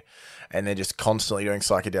year and they're just constantly doing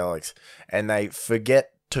psychedelics and they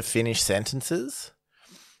forget to finish sentences.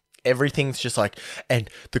 Everything's just like, and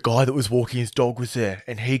the guy that was walking his dog was there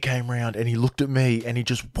and he came round and he looked at me and he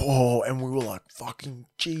just, whoa, and we were like, fucking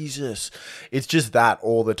Jesus. It's just that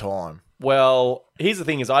all the time. Well, here's the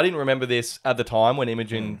thing is I didn't remember this at the time when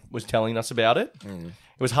Imogen was telling us about it.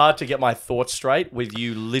 It was hard to get my thoughts straight with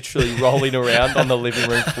you literally rolling around on the living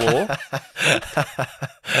room floor.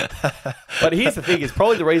 But here's the thing is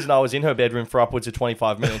probably the reason I was in her bedroom for upwards of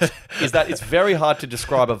 25 minutes is that it's very hard to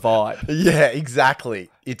describe a vibe. Yeah,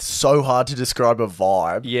 exactly. It's so hard to describe a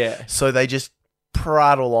vibe. Yeah. So they just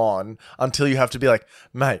prattle on until you have to be like,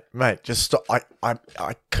 mate, just stop.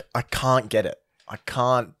 I can't get it. I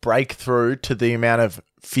can't break through to the amount of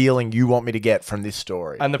feeling you want me to get from this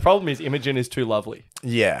story. And the problem is Imogen is too lovely.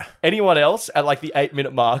 Yeah. Anyone else at like the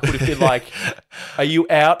 8-minute mark would have been like, are you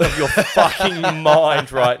out of your fucking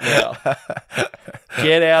mind right now?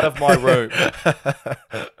 Get out of my room.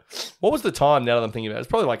 What was the time now that I'm thinking about it? It's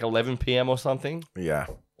probably like 11 p.m. or something. Yeah.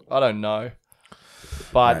 I don't know.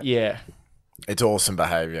 But yeah. It's awesome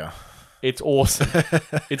behavior. It's awesome.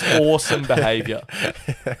 It's awesome behavior.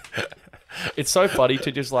 It's so funny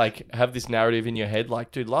to just like have this narrative in your head.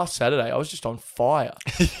 Like, dude, last Saturday I was just on fire.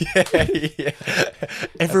 Yeah.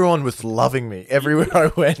 Everyone was loving me everywhere I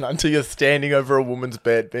went until you're standing over a woman's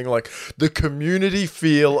bed being like, the community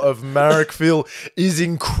feel of Marrickville is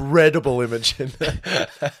incredible, Imogen.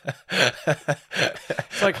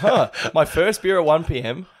 It's like, my first beer at 1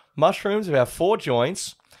 p.m, mushrooms, about 4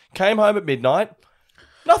 joints, came home at midnight.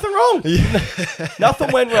 Nothing wrong.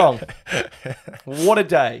 Nothing went wrong. What a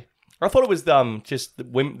day. I thought it was just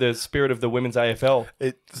the spirit of the women's AFL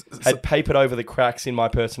had papered over the cracks in my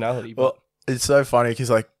personality. But. Well, it's so funny because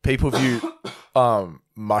like people view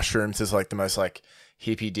mushrooms as like the most like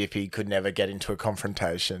hippy dippy, could never get into a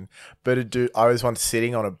confrontation. But I was once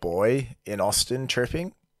sitting on a buoy in Austin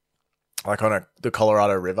tripping, like on the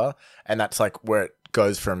Colorado River, and that's like where it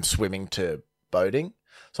goes from swimming to boating.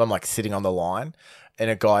 So I'm like sitting on the line, and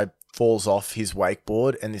a guy falls off his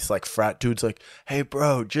wakeboard, and this like frat dude's like, hey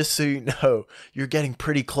bro, just so you know, you're getting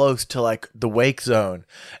pretty close to like the wake zone.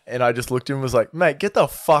 And I just looked at him and was like, mate, get the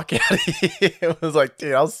fuck out of here. I was like,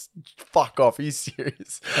 dude, fuck off, are you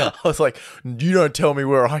serious? I was like, you don't tell me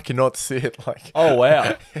where I cannot sit. Like, oh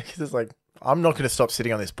wow. It's like, I'm not going to stop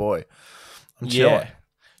sitting on this buoy. I'm chilling. Yeah.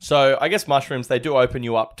 So I guess mushrooms, they do open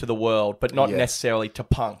you up to the world, but not necessarily to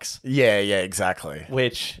punks. Yeah, exactly.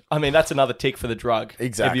 Which, I mean, that's another tick for the drug.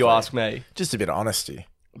 Exactly. If you ask me. Just a bit of honesty.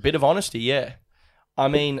 A bit of honesty, yeah. I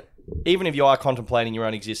mean, even if you are contemplating your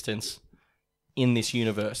own existence in this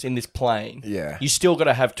universe, in this plane, you still got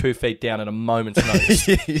to have 2 feet down at a moment's notice.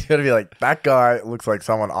 You got to be like, that guy looks like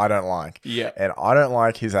someone I don't like. Yeah. And I don't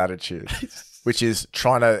like his attitude, which is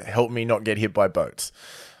trying to help me not get hit by boats.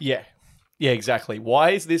 Yeah. Yeah, exactly. Why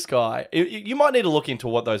is this guy... You might need to look into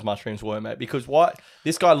what those mushrooms were, mate, because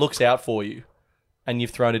this guy looks out for you and you've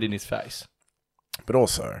thrown it in his face. But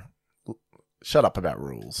also, shut up about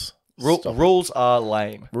rules. Rules are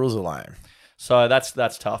lame. Rules are lame. So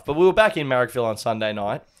that's tough. But we were back in Marrickville on Sunday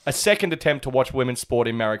night. A second attempt to watch women's sport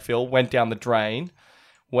in Marrickville went down the drain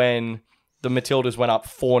when the Matildas went up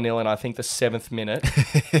 4-0 in, I think, the 7th minute.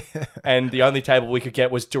 And the only table we could get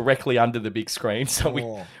was directly under the big screen. So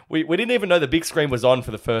we didn't even know the big screen was on for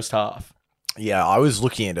the first half. Yeah, I was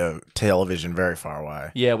looking into television very far away.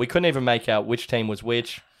 Yeah, we couldn't even make out which team was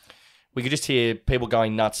which. We could just hear people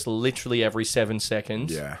going nuts literally every 7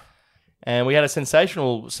 seconds. Yeah. And we had a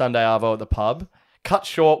sensational Sunday arvo at the pub. Cut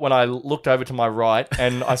short when I looked over to my right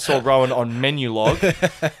and I saw Rowan on menu log.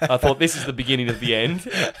 I thought, this is the beginning of the end.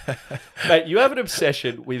 Mate, you have an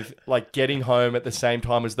obsession with like getting home at the same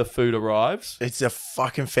time as the food arrives. It's a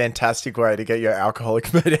fucking fantastic way to get your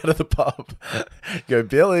alcoholic mate out of the pub. Go,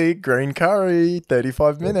 Billy, green curry,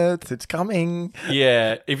 35 minutes, it's coming.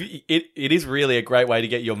 Yeah, it is really a great way to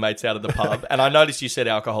get your mates out of the pub. And I noticed you said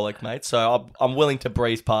alcoholic mate, so I'm willing to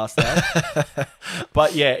breeze past that.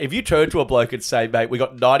 But yeah, if you turn to a bloke and say, mate, we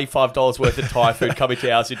got $95 worth of Thai food coming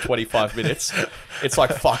to ours in 25 minutes. It's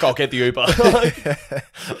like, fuck, I'll get the Uber.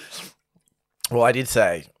 Well, I did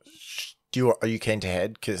say, are you keen to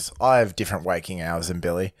head? Because I have different waking hours than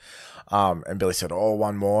Billy. And Billy said,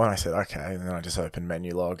 one more. And I said, okay. And then I just opened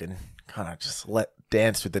menu log and kind of just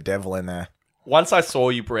danced with the devil in there. Once I saw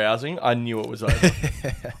you browsing, I knew it was over.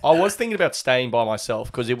 I was thinking about staying by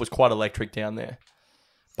myself because it was quite electric down there.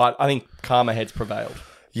 But I think calmer heads prevailed.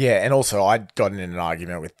 Yeah, and also I'd gotten in an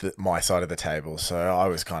argument with my side of the table, so I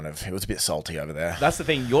was it was a bit salty over there. That's the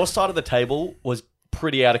thing. Your side of the table was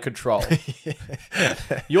pretty out of control.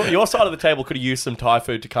 Your side of the table could have used some Thai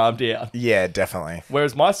food to calm down. Yeah, definitely.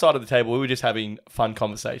 Whereas my side of the table, we were just having fun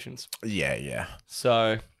conversations. Yeah.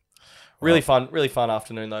 So, really fun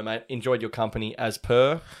afternoon though, mate. Enjoyed your company as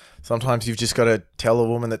per. Sometimes you've just got to tell a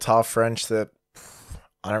woman that's half French that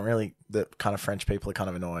that kind of French people are kind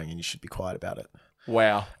of annoying and you should be quiet about it.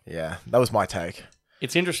 Wow. Yeah, that was my take.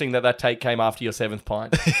 It's interesting that take came after your 7th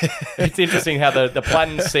pint. It's interesting how the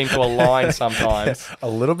patterns seem to align sometimes. A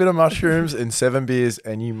little bit of mushrooms and 7 beers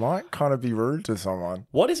and you might kind of be rude to someone.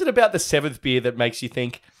 What is it about the 7th beer that makes you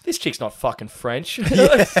think, this chick's not fucking French?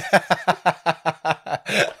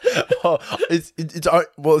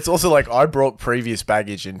 It's also like I brought previous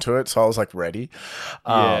baggage into it, so I was like ready.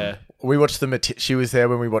 Yeah. we watched she was there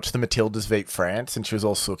when we watched the Matildas beat France, and she was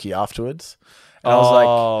all sooky afterwards. And I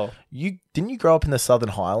was like, didn't you grow up in the Southern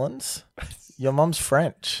Highlands? Your mum's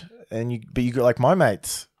French, but you go like my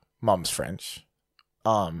mate's mum's French.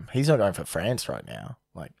 He's not going for France right now.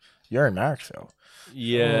 Like, you're in Marrickville.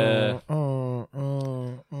 Yeah.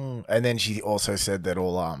 And then she also said that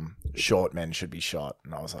all short men should be shot.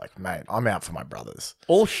 And I was like, mate, I'm out for my brothers.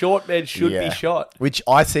 All short men should be shot. Which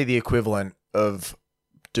I see the equivalent of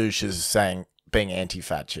douches saying being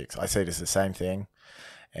anti-fat chicks. I see it as the same thing.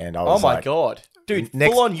 And I was like, God. Dude,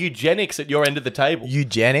 full-on eugenics at your end of the table.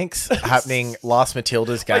 Eugenics happening last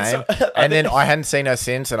Matilda's game. And then I hadn't seen her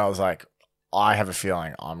since, and I was like, I have a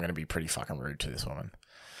feeling I'm going to be pretty fucking rude to this woman.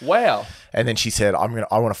 Wow. And then she said, I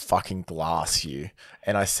want to fucking glass you.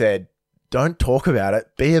 And I said, don't talk about it,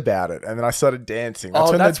 be about it. And then I started dancing.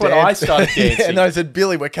 That's when I started dancing. And I said,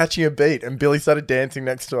 Billy, we're catching a beat. And Billy started dancing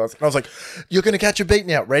next to us. And I was like, you're going to catch a beat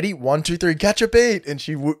now. Ready? 1, 2, 3, catch a beat. And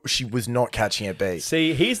she was not catching a beat.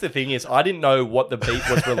 See, here's the thing is, I didn't know what the beat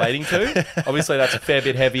was relating to. Obviously, that's a fair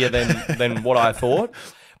bit heavier than what I thought.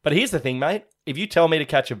 But here's the thing, mate. If you tell me to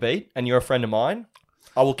catch a beat and you're a friend of mine,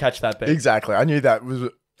 I will catch that beat. Exactly. I knew that was...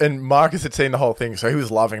 And Marcus had seen the whole thing, so he was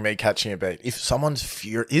loving me catching a beat. If someone's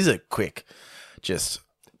is a quick, just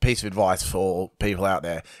piece of advice for people out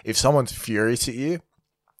there. If someone's furious at you,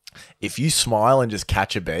 if you smile and just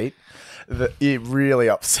catch a beat, it really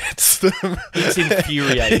upsets them. It's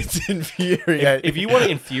infuriating. It's infuriating. If you want to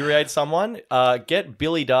infuriate someone, get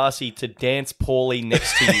Billy Darcy to dance poorly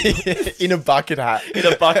next to you. In a bucket hat. In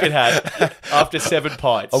a bucket hat after 7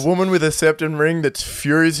 pints. A woman with a septum ring that's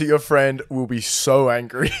furious at your friend will be so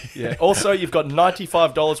angry. Yeah. Also, you've got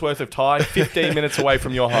 $95 worth of time, 15 minutes away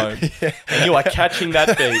from your home. Yeah. And you are catching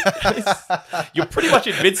that beat. You're pretty much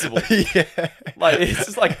invincible. Yeah. Like, it's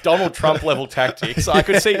just like Donald Trump level tactics. I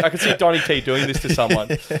could see Donnie T doing this to someone.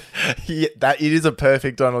 Yeah, it is a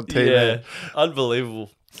perfect Donald T. Yeah, man.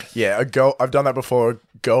 unbelievable. Yeah, I've done that before. A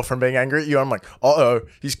girlfriend being angry at you, I'm like,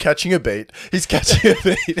 he's catching a beat. He's catching a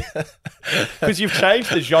beat. Because you've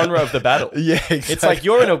changed the genre of the battle. Yeah, exactly. It's like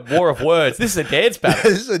you're in a war of words. This is a dance battle.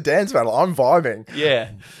 This is a dance battle. I'm vibing.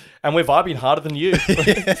 Yeah, and we're vibing harder than you.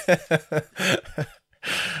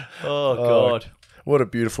 Oh, God. What a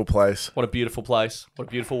beautiful place. What a beautiful place. What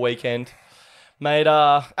a beautiful weekend. Mate,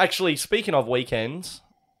 actually, speaking of weekends...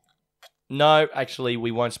 No, actually, we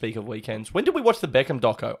won't speak of weekends. When did we watch the Beckham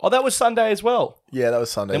doco? Oh, that was Sunday as well. Yeah, that was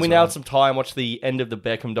Sunday. Then we nailed some time, watched the end of the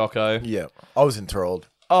Beckham doco. Yeah, I was enthralled.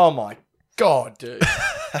 Oh my God, dude.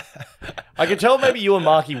 I can tell maybe you and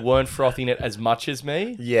Marky weren't frothing it as much as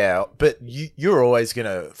me. Yeah, but you're always going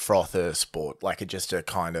to froth a sport, like just a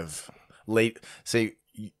kind of lead. See,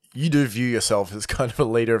 you do view yourself as kind of a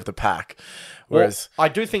leader of the pack. Whereas I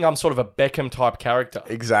do think I'm sort of a Beckham type character.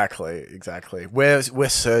 Exactly. We're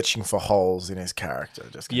searching for holes in his character.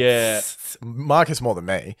 Marcus more than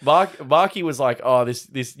me. Marky was like, "Oh,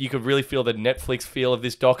 this you could really feel the Netflix feel of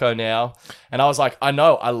this doco now," and I was like, "I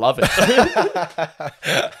know, I love it."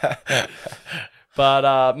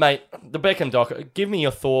 But mate, the Beckham doco. Give me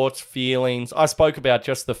your thoughts, feelings. I spoke about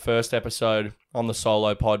just the first episode on the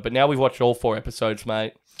solo pod, but now we've watched all 4 episodes,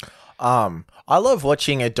 mate. I love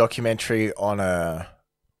watching a documentary on a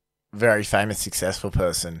very famous, successful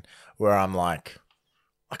person where I'm like,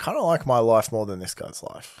 I kind of like my life more than this guy's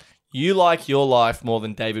life. You like your life more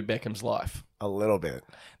than David Beckham's life. A little bit.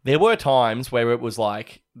 There were times where it was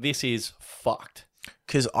like, this is fucked.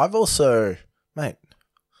 Because I've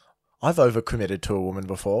overcommitted to a woman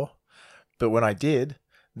before, but when I did,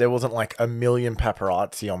 there wasn't like a million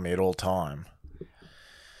paparazzi on me at all time.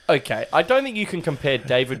 Okay, I don't think you can compare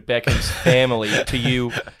David Beckham's family to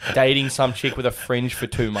you dating some chick with a fringe for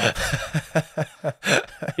 2 months.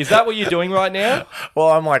 Is that what you're doing right now? Well,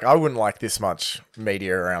 I'm like, I wouldn't like this much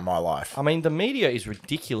media around my life. I mean, the media is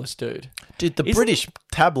ridiculous, dude. Dude, British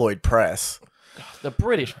tabloid press. The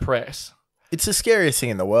British press. It's the scariest thing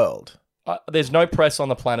in the world. There's no press on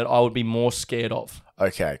the planet I would be more scared of.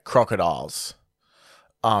 Okay, crocodiles.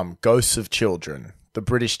 Ghosts of children. The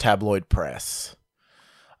British tabloid press.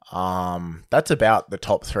 That's about the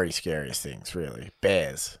top 3 scariest things, really.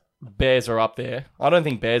 Bears. Bears are up there. I don't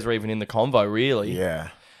think bears are even in the convo, really. Yeah.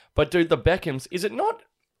 But, dude, the Beckhams, is it not...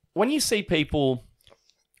 When you see people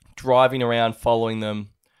driving around following them,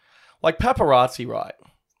 like paparazzi, right?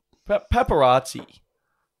 Paparazzi.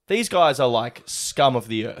 These guys are like scum of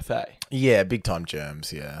the earth, eh? Yeah, big time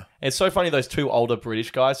germs, yeah. It's so funny, those 2 older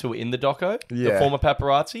British guys who were in the doco, the former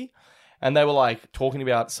paparazzi. And they were like talking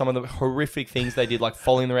about some of the horrific things they did, like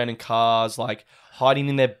following them around in cars, like hiding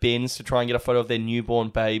in their bins to try and get a photo of their newborn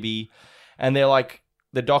baby. And they're like,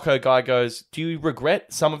 the doco guy goes, "Do you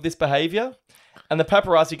regret some of this behavior?" And the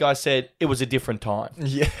paparazzi guy said it was a different time.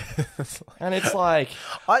 Yeah. And it's like...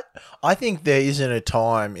 I think there isn't a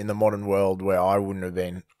time in the modern world where I wouldn't have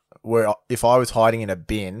been, where if I was hiding in a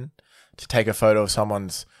bin to take a photo of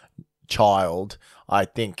someone's child, I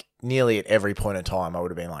think nearly at every point in time I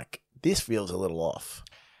would have been like, this feels a little off.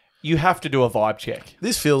 You have to do a vibe check.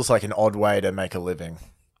 This feels like an odd way to make a living.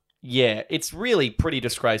 Yeah, it's really pretty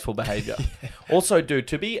disgraceful behavior. Yeah. Also, dude,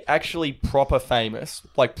 to be actually proper famous,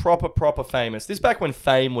 like proper famous, this is back when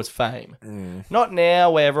fame was fame. Not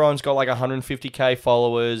now where everyone's got like 150k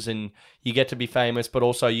followers and you get to be famous, but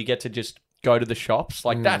also you get to just go to the shops.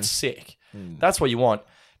 Like, that's sick. That's what you want.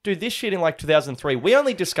 Dude, this shit in like 2003, we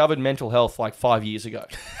only discovered mental health like 5 years ago.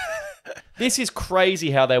 This is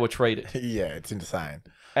crazy how they were treated. Yeah, it's insane.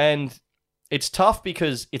 And it's tough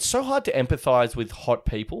because it's so hard to empathize with hot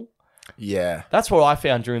people. Yeah. That's what I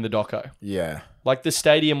found during the doco. Yeah. Like the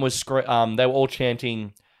stadium was, they were all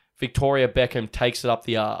chanting, Victoria Beckham takes it up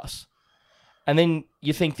the arse. And then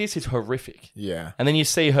you think, this is horrific. Yeah. And then you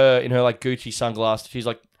see her in her like Gucci sunglasses. She's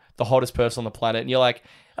like the hottest person on the planet. And you're like,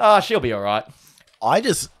 she'll be all right. Why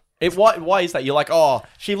is that? You're like, oh,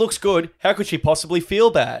 she looks good. How could she possibly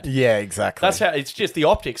feel bad? Yeah, exactly. That's how, it's just the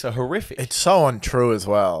optics are horrific. It's so untrue as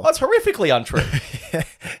well. Oh, it's horrifically untrue.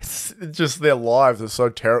 It's just their lives are so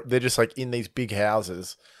terrible. They're just like in these big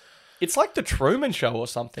houses. It's like the Truman Show or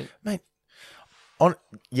something. Mate,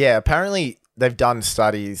 apparently they've done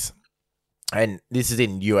studies, and this is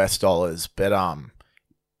in US dollars, but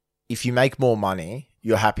if you make more money,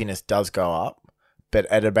 your happiness does go up, but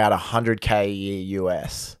at about 100k a year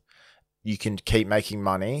US, you can keep making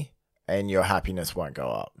money and your happiness won't go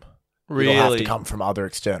up. Really? It'll have to come from other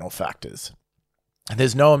external factors. And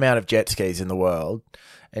there's no amount of jet skis in the world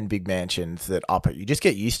and big mansions that up it. You just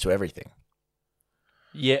get used to everything.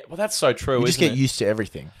 Yeah, well, that's so true, You just get used to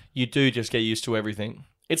everything. You do just get used to everything.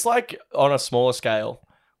 It's like on a smaller scale,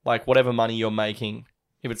 like whatever money you're making,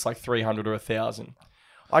 if it's like 300 or 1,000.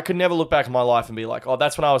 I could never look back in my life and be like, oh,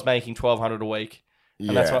 that's when I was making 1,200 a week.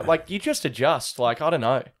 And that's what, like, you just adjust. Like, I don't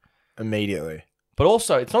know. Immediately. But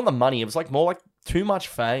also, it's not the money. It was like more like too much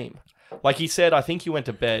fame. Like he said, I think he went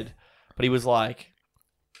to bed, but he was like,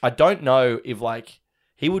 I don't know if like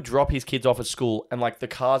he would drop his kids off at school and like the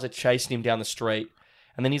cars are chasing him down the street.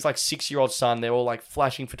 And then his like 6-year-old son, they're all like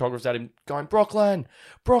flashing photographers at him going, Brooklyn,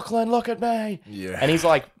 look at me. Yeah. And he's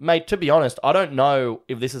like, mate, to be honest, I don't know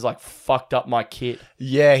if this is like fucked up my kid.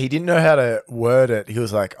 Yeah, he didn't know how to word it. He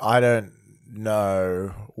was like, I don't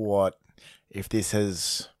know if this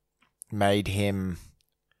has made him...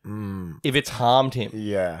 If it's harmed him.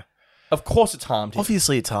 Yeah. Of course it's harmed him.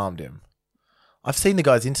 Obviously it's harmed him. I've seen the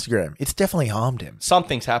guy's Instagram. It's definitely harmed him.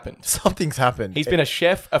 Something's happened. Something's happened. He's been a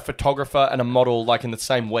chef, a photographer, and a model like in the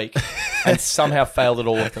same week and somehow failed at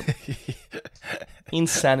all of them.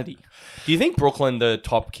 Insanity. Do you think Brooklyn, the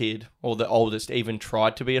top kid or the oldest, even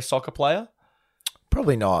tried to be a soccer player?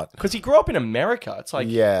 Probably not. Because he grew up in America. It's like...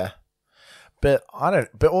 Yeah. But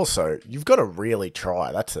also, you've got to really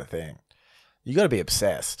try. That's the thing. You got to be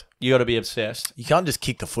obsessed. You got to be obsessed. You can't just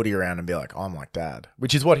kick the footy around and be like, I'm like dad,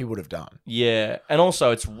 which is what he would have done. Yeah. And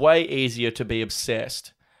also, it's way easier to be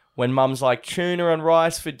obsessed when mum's like tuna and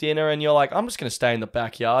rice for dinner and you're like, I'm just going to stay in the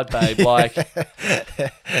backyard, babe. Like,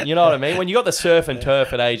 you know what I mean? When you got the surf and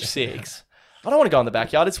turf at age 6, I don't want to go in the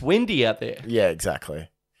backyard. It's windy out there. Yeah,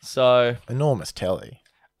 exactly. So... Enormous telly.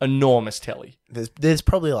 There's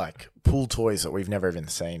probably like pool toys that we've never even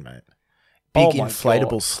seen, mate. Big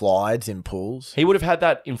inflatable slides in pools. He would have had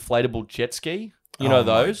that inflatable jet ski. You know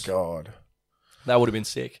those? Oh, my God. That would have been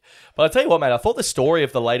sick. But I'll tell you what, mate, I thought the story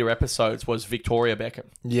of the later episodes was Victoria Beckham.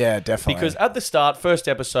 Yeah, definitely. Because at the start, first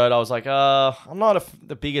episode, I was like, I'm not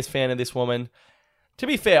the biggest fan of this woman. To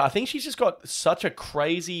be fair, I think she's just got such a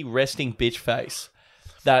crazy resting bitch face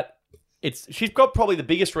that she's got probably the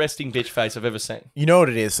biggest resting bitch face I've ever seen. You know what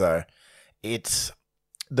it is, though? It's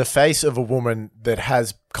the face of a woman that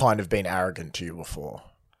has kind of been arrogant to you before.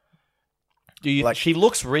 She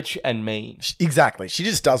looks rich and mean. Exactly. She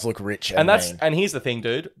just does look rich and mean. And here's the thing,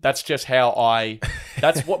 dude. That's just how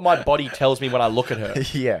that's what my body tells me when I look at her.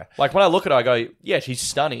 Yeah. Like when I look at her, I go, yeah, she's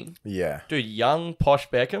stunning. Yeah. Dude, young, posh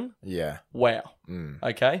Beckham. Yeah. Wow.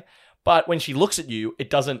 Okay. But when she looks at you, it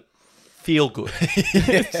doesn't feel good.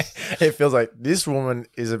 It feels like this woman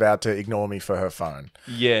is about to ignore me for her phone.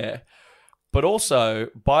 Yeah. But also,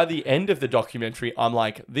 by the end of the documentary, I'm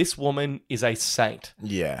like, this woman is a saint.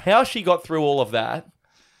 Yeah. How she got through all of that,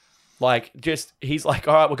 like, he's like,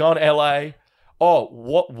 all right, we're going to LA. Oh,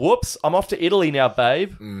 whoops, I'm off to Italy now,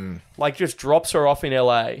 babe. Like, just drops her off in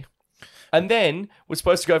LA. And then we're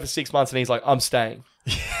supposed to go for 6 months, and he's like, I'm staying.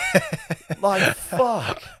 Like,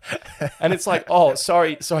 fuck. And it's like, oh,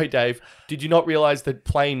 sorry, Dave. Did you not realize that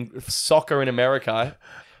playing soccer in America,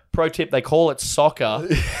 pro tip, they call it soccer,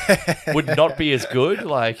 would not be as good?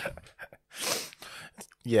 Like,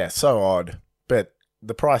 yeah, so odd. But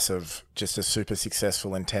the price of just a super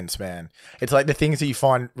successful, intense man. It's like the things that you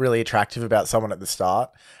find really attractive about someone at the start,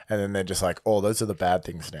 and then they're just like, oh, those are the bad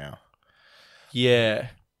things now. yeah.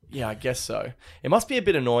 Yeah, I guess so. It must be a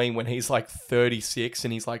bit annoying when he's like 36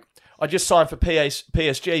 and he's like, I just signed for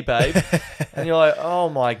PSG, babe. And you're like, oh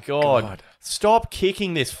my God. Stop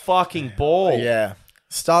kicking this fucking ball. Yeah.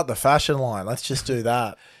 Start the fashion line. Let's just do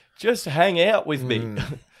that. Just hang out with me.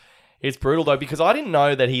 It's brutal though, because I didn't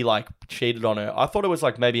know that he like cheated on her. I thought it was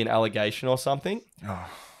like maybe an allegation or something. Oh.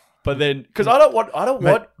 But then, because I don't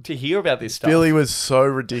want to hear about this stuff. Billy was so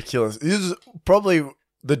ridiculous. This is probably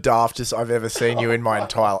the daftest I've ever seen you in my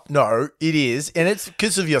entire life. No, it is. And it's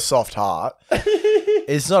because of your soft heart.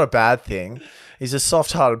 It's not a bad thing. He's a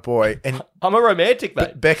soft-hearted boy. And I'm a romantic,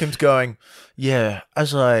 mate. Beckham's going, yeah,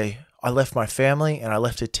 as I left my family and I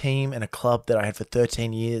left a team and a club that I had for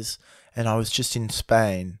 13 years and I was just in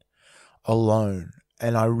Spain alone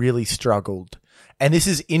and I really struggled. And this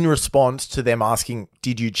is in response to them asking,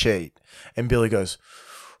 did you cheat? And Billy goes,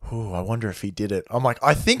 oh, I wonder if he did it. I'm like,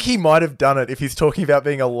 I think he might have done it if he's talking about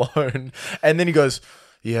being alone. And then he goes,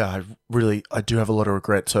 yeah, I do have a lot of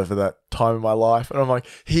regrets over that time in my life. And I'm like,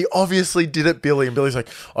 he obviously did it, Billy. And Billy's like,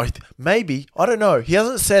 maybe, I don't know. He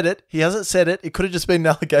hasn't said it. It could have just been an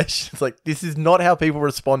allegation. It's like, this is not how people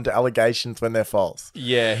respond to allegations when they're false.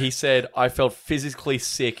 Yeah, he said, I felt physically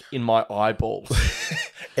sick in my eyeballs.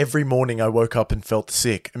 Every morning I woke up and felt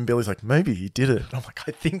sick. And Billy's like, maybe he did it. And I'm like,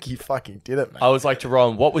 I think he fucking did it, man. I was like,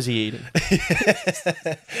 Jerome, what was he eating?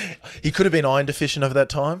 He could have been iron deficient over that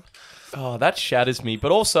time. Oh, that shatters me.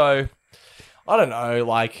 But also, I don't know,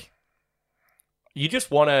 like, you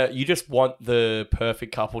just want the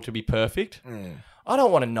perfect couple to be perfect. I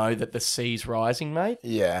don't want to know that the sea's rising, mate.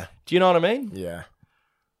 Yeah. Do you know what I mean? Yeah.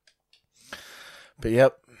 But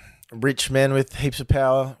yep, rich men with heaps of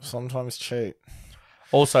power sometimes cheat.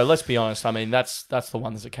 Also, let's be honest. I mean, that's the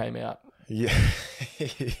ones that came out. Yeah.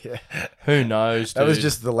 Yeah. Who knows, dude? That was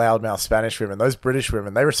just the loudmouth Spanish women. Those British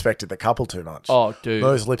women, they respected the couple too much. Oh, dude.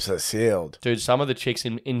 Those lips are sealed. Dude, some of the chicks,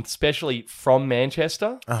 in especially from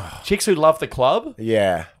Manchester, chicks who love the club,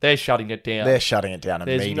 yeah, they're shutting it down. There's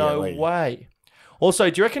immediately. no way. Also,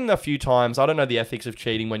 do you reckon a few times, I don't know the ethics of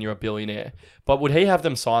cheating when you're a billionaire, but would he have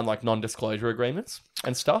them sign like non-disclosure agreements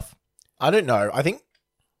and stuff? I don't know. I think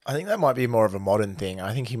that might be more of a modern thing.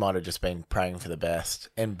 I think he might have just been praying for the best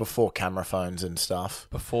and before camera phones and stuff.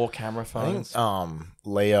 Before camera phones? I think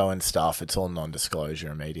Leo and stuff, it's all non-disclosure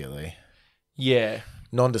immediately. Yeah.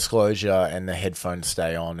 Non-disclosure and the headphones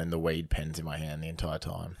stay on and the weed pen's in my hand the entire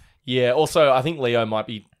time. Yeah. Also, I think Leo might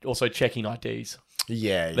be also checking IDs.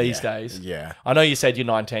 Yeah. These days. Yeah. I know you said you're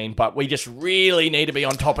 19, but we just really need to be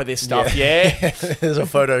on top of this stuff, yeah? There's a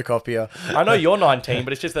photocopier. I know you're 19,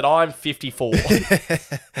 but it's just that I'm 54.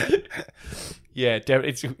 Yeah,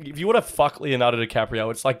 it's, if you want to fuck Leonardo DiCaprio,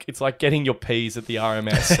 it's like getting your P's at the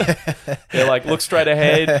RMS. They're like, look straight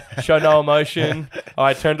ahead, show no emotion. All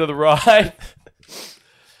right, turn to the right.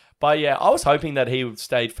 But yeah, I was hoping that he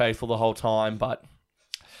stayed faithful the whole time, but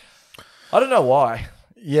I don't know why.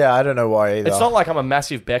 Yeah, I don't know why either. It's not like I'm a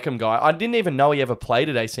massive Beckham guy. I didn't even know he ever played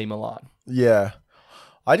at AC Milan. Yeah.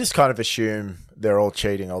 I just kind of assume they're all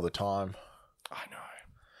cheating all the time. I know.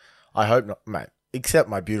 I hope not, mate. Except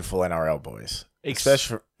my beautiful NRL boys.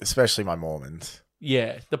 Especially my Mormons.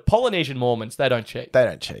 Yeah, the Polynesian Mormons, they don't cheat. They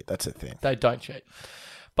don't cheat. That's a thing. They don't cheat.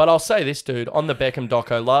 But I'll say this, dude, on the Beckham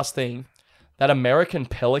doco, last thing, that American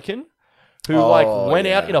Pelican who went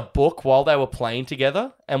out in a book while they were playing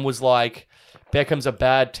together and was like, Beckham's a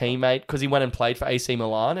bad teammate because he went and played for AC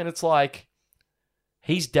Milan. And it's like,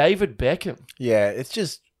 he's David Beckham. Yeah, it's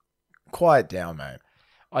just quiet down, mate.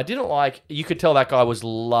 I didn't like, you could tell that guy was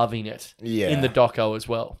loving it in the doco as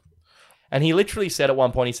well. And he literally said at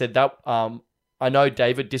one point, he said that, I know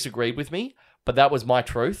David disagreed with me, but that was my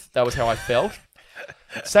truth. That was how I felt.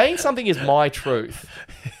 Saying something is my truth.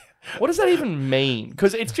 What does that even mean?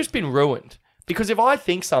 Because it's just been ruined. Because if I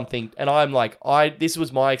think something and I'm like, this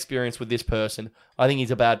was my experience with this person, I think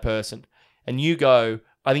he's a bad person. And you go,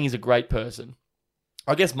 I think he's a great person.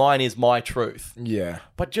 I guess mine is my truth. Yeah.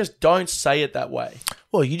 But just don't say it that way.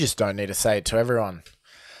 Well, you just don't need to say it to everyone.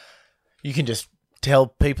 You can just tell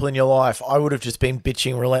people in your life. I would have just been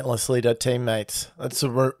bitching relentlessly to teammates. That's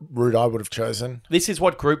the route I would have chosen. This is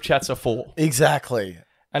what group chats are for. Exactly.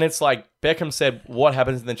 And it's like Beckham said, what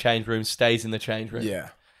happens in the change room stays in the change room. Yeah.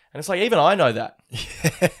 And it's like, even I know that.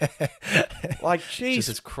 Like,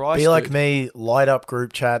 Jesus Christ. Be like dude. me, light up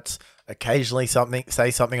group chats, occasionally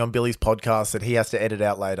say something on Billy's podcast that he has to edit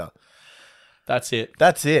out later. That's it.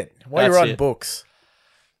 That's it. While That's you're on it. books,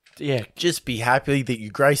 Yeah. just be happy that you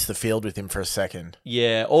grace the field with him for a second.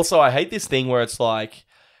 Yeah. Also, I hate this thing where it's like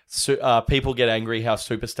people get angry how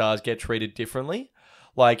superstars get treated differently.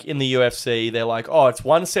 Like in the UFC, they're like, oh, it's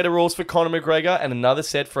one set of rules for Conor McGregor and another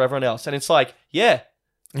set for everyone else. And it's like, yeah.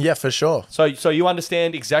 Yeah, for sure. So you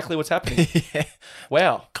understand exactly what's happening. Yeah.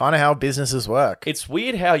 Wow. Kind of how businesses work. It's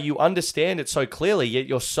weird how you understand it so clearly, yet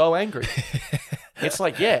you're so angry. It's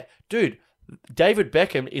like, yeah, dude, David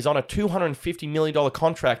Beckham is on a $250 million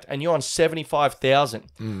contract and you're on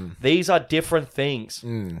 $75,000. These are different things.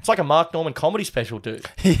 It's like a Mark Norman comedy special, dude.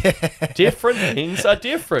 Yeah. Different things are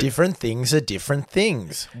different. Different things are different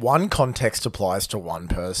things. One context applies to one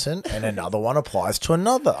person and another one applies to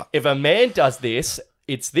another. If a man does this,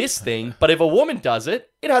 it's this thing. But if a woman does it,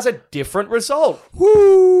 it has a different result.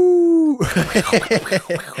 Woo!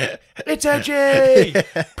 It's edgy.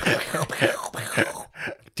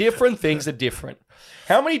 Different things are different.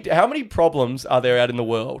 How many problems are there out in the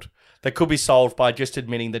world that could be solved by just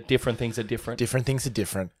admitting that different things are different? Different things are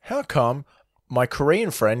different. How come my Korean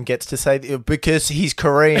friend gets to say because he's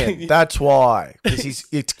Korean? That's why. Because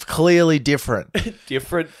it's clearly different.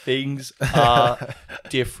 Different things are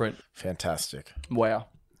different. Fantastic. Wow.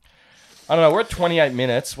 I don't know. We're at 28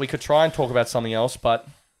 minutes. We could try and talk about something else, but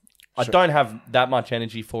I don't have that much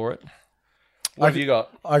energy for it. What have you got?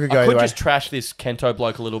 I could go I could either way. just trash this Kento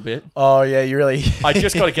bloke a little bit. Oh, yeah, you really... I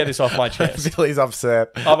just got to get this off my chest. Billy's upset.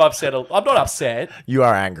 I'm upset. I'm not upset. You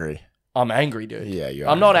are angry. I'm angry, dude. Yeah, you are.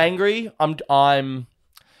 I'm not angry. I'm.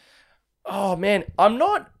 Oh man, I'm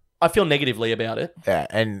not. I feel negatively about it. Yeah,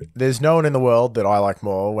 and there's no one in the world that I like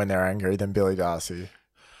more when they're angry than Billy Darcy.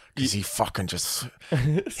 Because he fucking just...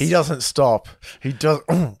 He doesn't stop. He does...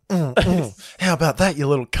 How about that, you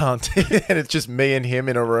little cunt? And it's just me and him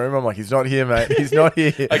in a room. I'm like, he's not here, mate. He's not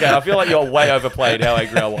here. Okay, I feel like you're way overplayed how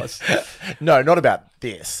angry I was. No, not about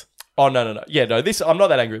this. Oh no. Yeah, no. This I'm not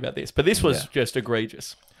that angry about this, but this was just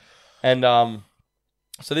egregious. And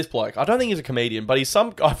so this bloke, I don't think he's a comedian, but he's some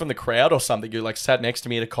guy from the crowd or something who like sat next to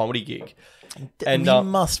me at a comedy gig. And he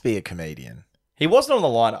must be a comedian. he wasn't on the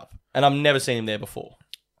lineup, and I've never seen him there before.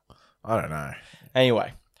 I don't know.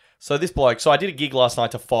 Anyway, so this bloke, so I did a gig last night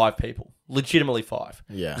to 5 people, legitimately 5.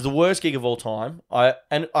 Yeah. It was the worst gig of all time. I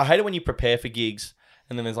hate it when you prepare for gigs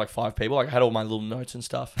and then there's like 5 people. Like I had all my little notes and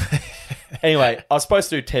stuff. Anyway, I was supposed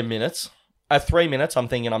to do 10 minutes. At 3 minutes, I'm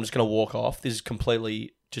thinking I'm just going to walk off. This is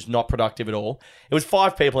completely just not productive at all. It was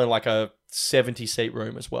 5 people in like a 70-seat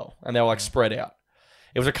room as well, and they were like spread out.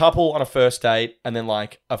 It was a couple on a first date and then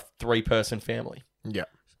like a 3-person family. Yeah.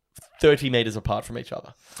 30 meters apart from each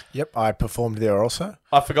other. Yep, I performed there also.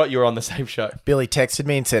 I forgot you were on the same show. Billy texted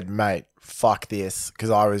me and said, mate, fuck this, because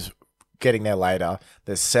I was getting there later.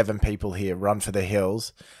 There's 7 people here, run for the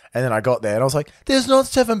hills. And then I got there and I was like, there's not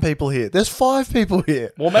 7 people here. There's 5 people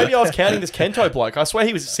here. Well, maybe I was counting this Kento bloke. I swear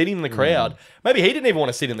he was sitting in the crowd. Maybe he didn't even want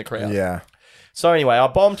to sit in the crowd. Yeah. So anyway, I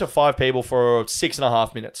bombed to 5 people for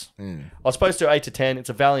 6.5 minutes. I was supposed to do 8 to 10. It's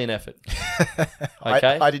a valiant effort.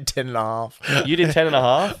 Okay? I did 10 and a half. You did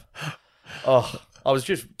 10.5? Oh, I was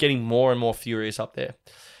just getting more and more furious up there.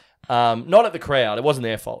 Not at the crowd. It wasn't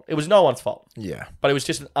their fault. It was no one's fault. Yeah. But it was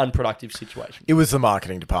just an unproductive situation. It was the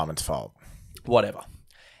marketing department's fault. Whatever.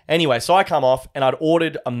 Anyway, so I come off and I'd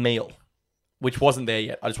ordered a meal, which wasn't there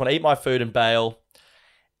yet. I just want to eat my food and bail.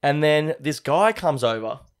 And then this guy comes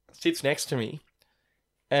over, sits next to me,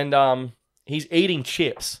 and he's eating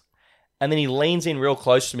chips. And then he leans in real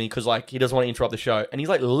close to me because like he doesn't want to interrupt the show. And he's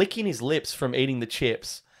like licking his lips from eating the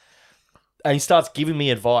chips. And he starts giving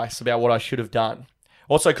me advice about what I should have done.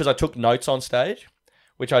 Also, because I took notes on stage,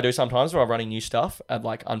 which I do sometimes when I'm running new stuff at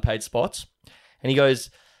like unpaid spots. And he goes,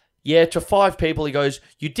 yeah, to 5 people, he goes,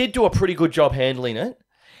 you did do a pretty good job handling it.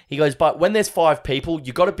 He goes, but when there's 5 people,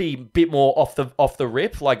 you got to be a bit more off the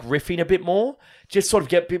rip, like riffing a bit more. Just sort of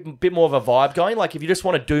get a bit more of a vibe going. Like if you just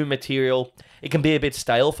want to do material, it can be a bit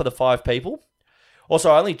stale for the 5 people.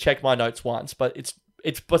 Also, I only checked my notes once, but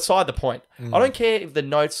it's beside the point. I don't care if the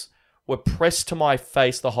notes were pressed to my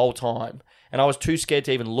face the whole time, and I was too scared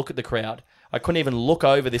to even look at the crowd. I couldn't even look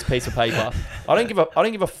over this piece of paper. I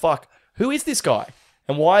don't give a fuck. Who is this guy?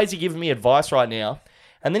 And why is he giving me advice right now?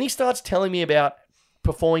 And then he starts telling me about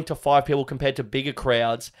performing to 5 people compared to bigger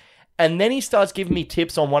crowds. And then he starts giving me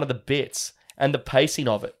tips on one of the bits and the pacing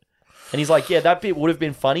of it. And he's like, yeah, that bit would have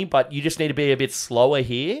been funny, but you just need to be a bit slower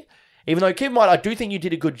here. Even though, keep in mind, I do think you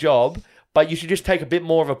did a good job, but you should just take a bit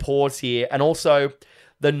more of a pause here. And also,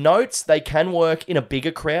 The notes, they can work in a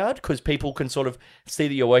bigger crowd because people can sort of see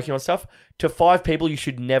that you're working on stuff. To 5 people, you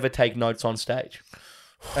should never take notes on stage.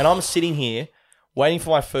 And I'm sitting here waiting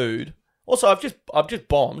for my food. Also, I've just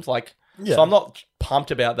bombed, like, so I'm not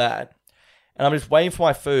pumped about that. And I'm just waiting for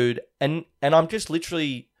my food, and I'm just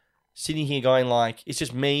literally sitting here going like, it's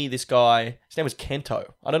just me, this guy. His name was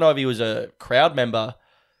Kento. I don't know if he was a crowd member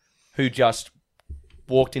who just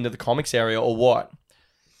walked into the comics area or what.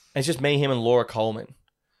 And it's just me, him, and Laura Coleman.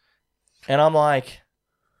 And I'm like,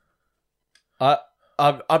 I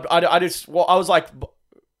was like,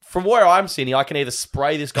 from where I'm sitting, I can either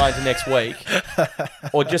spray this guy into next week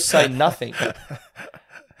or just say nothing.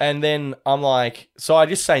 And then I'm like, so I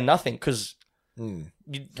just say nothing because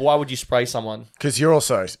why would you spray someone? Because you're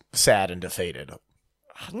also sad and defeated.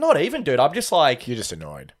 Not even, dude. I'm just like... You're just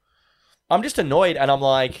annoyed. I'm just annoyed, and I'm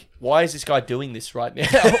like, why is this guy doing this right now?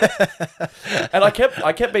 And I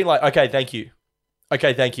kept being like, okay, thank you.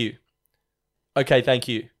 Okay, thank you. Okay, thank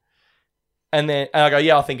you. And I go,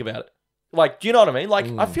 yeah, I'll think about it. Like, do you know what I mean? Like,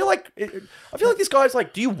 I feel like this guy's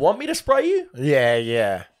like, do you want me to spray you?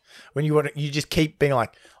 Yeah. When you just keep being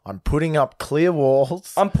like, I'm putting up clear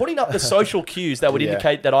walls. I'm putting up the social cues that would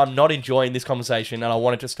indicate that I'm not enjoying this conversation and I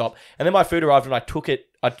want it to stop. And then my food arrived and I took it.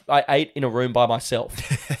 I ate in a room by myself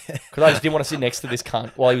because I just didn't want to sit next to this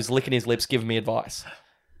cunt while he was licking his lips, giving me advice.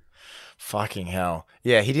 Fucking hell.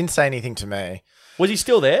 Yeah, he didn't say anything to me. Was he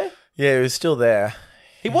still there? Yeah, he was still there.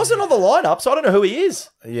 He wasn't on the lineup, so I don't know who he is.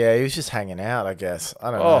 Yeah, he was just hanging out, I guess.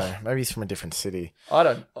 I don't know. Maybe he's from a different city. I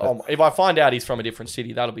don't. If I find out he's from a different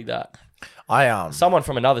city, that'll be that. Someone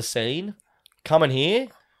from another scene coming here.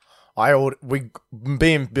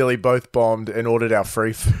 Me and Billy both bombed and ordered our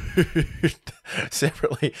free food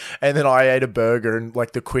separately, and then I ate a burger in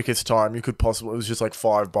like the quickest time you could possibly. It was just like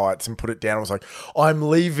 5 bites and put it down. I was like, I'm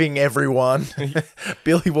leaving, everyone.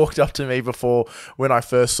 Billy walked up to me before when I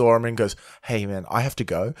first saw him and goes, hey man, I have to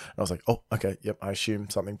go. And I was like, oh, okay, yep, I assume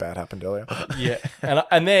something bad happened earlier. Yeah,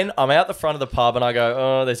 and then I'm out the front of the pub and I go,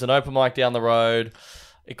 oh, there's an open mic down the road.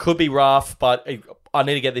 It could be rough, but I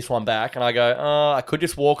need to get this one back. And I go, I could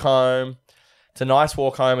just walk home. It's a nice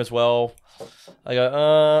walk home as well. I go,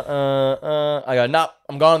 nah,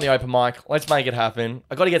 I'm going on the open mic. Let's make it happen.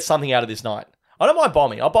 I got to get something out of this night. I don't mind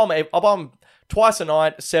bombing. I'll bomb twice a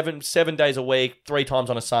night, seven days a week, 3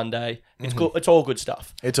 times on a Sunday. It's good. It's all good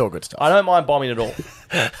stuff. It's all good stuff. I don't mind bombing at all.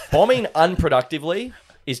 Bombing unproductively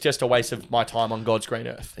is just a waste of my time on God's green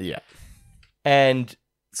earth. Yeah. And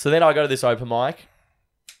so then I go to this open mic.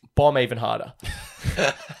 Bomb even harder.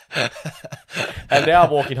 And now I'm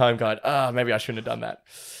walking home going, maybe I shouldn't have done that.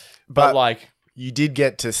 But like... You did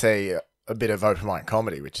get to see a bit of open mic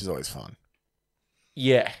comedy, which is always fun.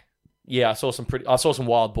 Yeah. Yeah, I saw some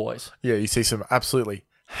wild boys. Yeah, you see some absolutely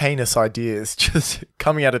heinous ideas just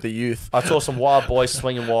coming out of the youth. I saw some wild boys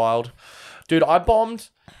swinging wild. Dude, I bombed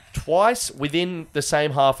twice within the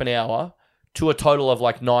same half an hour to a total of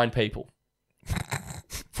like 9 people.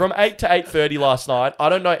 From 8 to 8:30 last night, I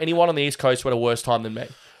don't know anyone on the East Coast who had a worse time than me.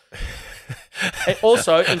 And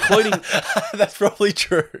also, including... That's probably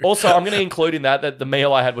true. Also, I'm going to include in that the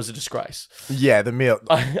meal I had was a disgrace. Yeah, the meal.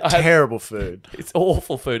 Terrible food. It's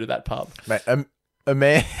awful food at that pub. Mate, a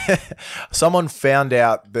man... Someone found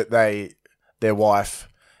out that their wife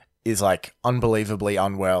is like unbelievably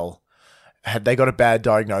unwell. They got a bad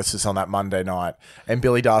diagnosis on that Monday night, and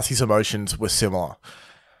Billy Darcy's emotions were similar.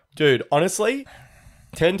 Dude, honestly...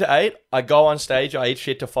 10 to 8, I go on stage, I eat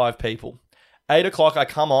shit to 5 people. 8 o'clock, I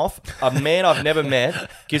come off. A man I've never met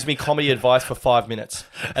gives me comedy advice for 5 minutes.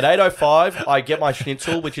 At 8:05, I get my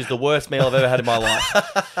schnitzel, which is the worst meal I've ever had in my life.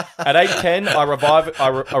 At 8:10, I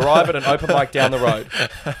arrive at an open mic down the road.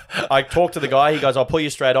 I talk to the guy. He goes, I'll put you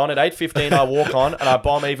straight on. At 8:15, I walk on, and I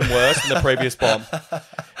bomb even worse than the previous bomb.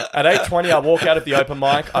 At 8:20, I walk out of the open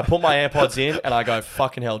mic. I put my AirPods in, and I go,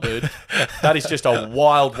 fucking hell, dude. That is just a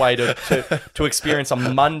wild way to experience a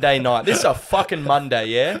Monday night. This is a fucking Monday,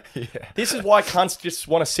 yeah? This is why cunts just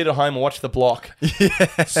want to sit at home and watch The Block.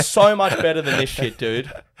 Yeah. So much better than this shit,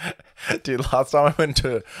 dude. Dude, last time I went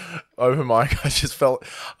to open mic, I just felt...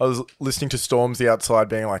 I was listening to Stormzy outside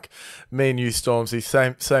being like, me and you, Stormzy,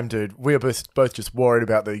 same dude. We are both just worried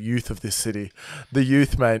about the youth of this city. The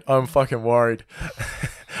youth, mate. I'm fucking worried.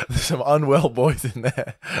 There's some unwell boys in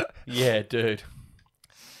there. Yeah, dude.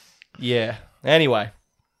 Yeah. Anyway.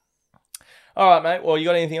 All right, mate. Well, you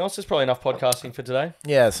got anything else? There's probably enough podcasting for today.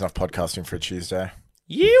 Yeah, it's enough podcasting for a Tuesday.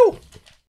 You.